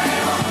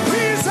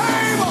 He's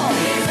able.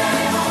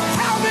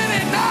 How many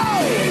know?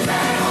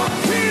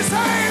 He's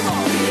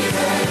able.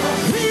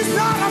 He's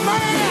not a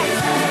man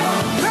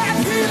that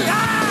he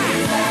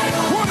lies.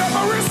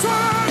 Whatever he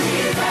says,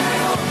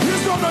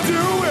 he's gonna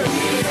do it.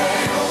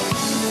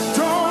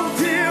 Don't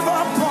give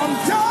up on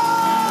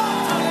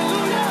God.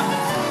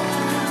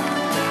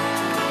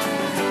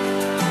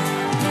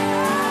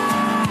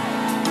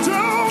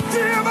 Don't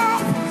give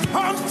up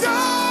on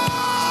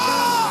God.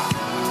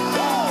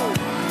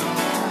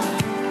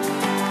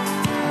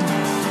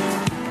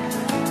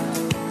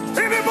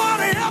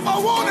 Anybody ever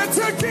wanted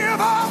to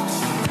give up?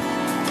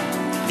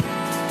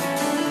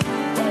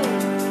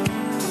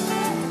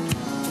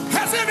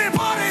 Has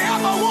anybody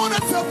ever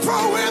wanted to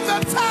throw in the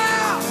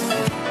towel?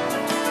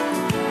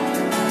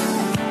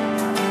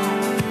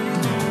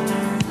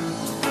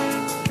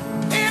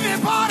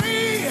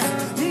 Anybody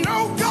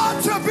know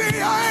God to be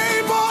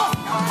able?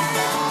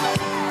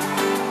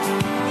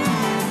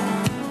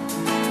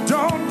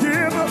 Don't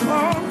give up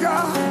on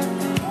God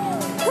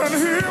when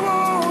he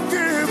won't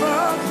give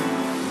up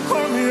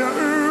on you.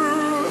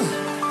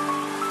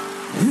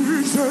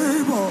 He's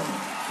able.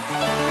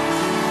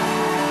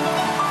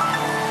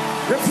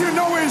 If you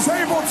know he's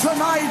able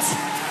tonight,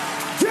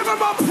 give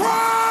him a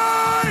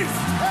praise.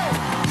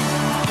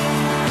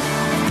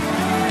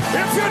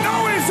 If you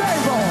know he's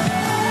able,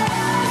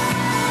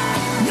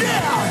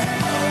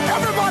 yeah.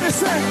 Everybody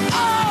say,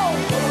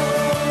 oh.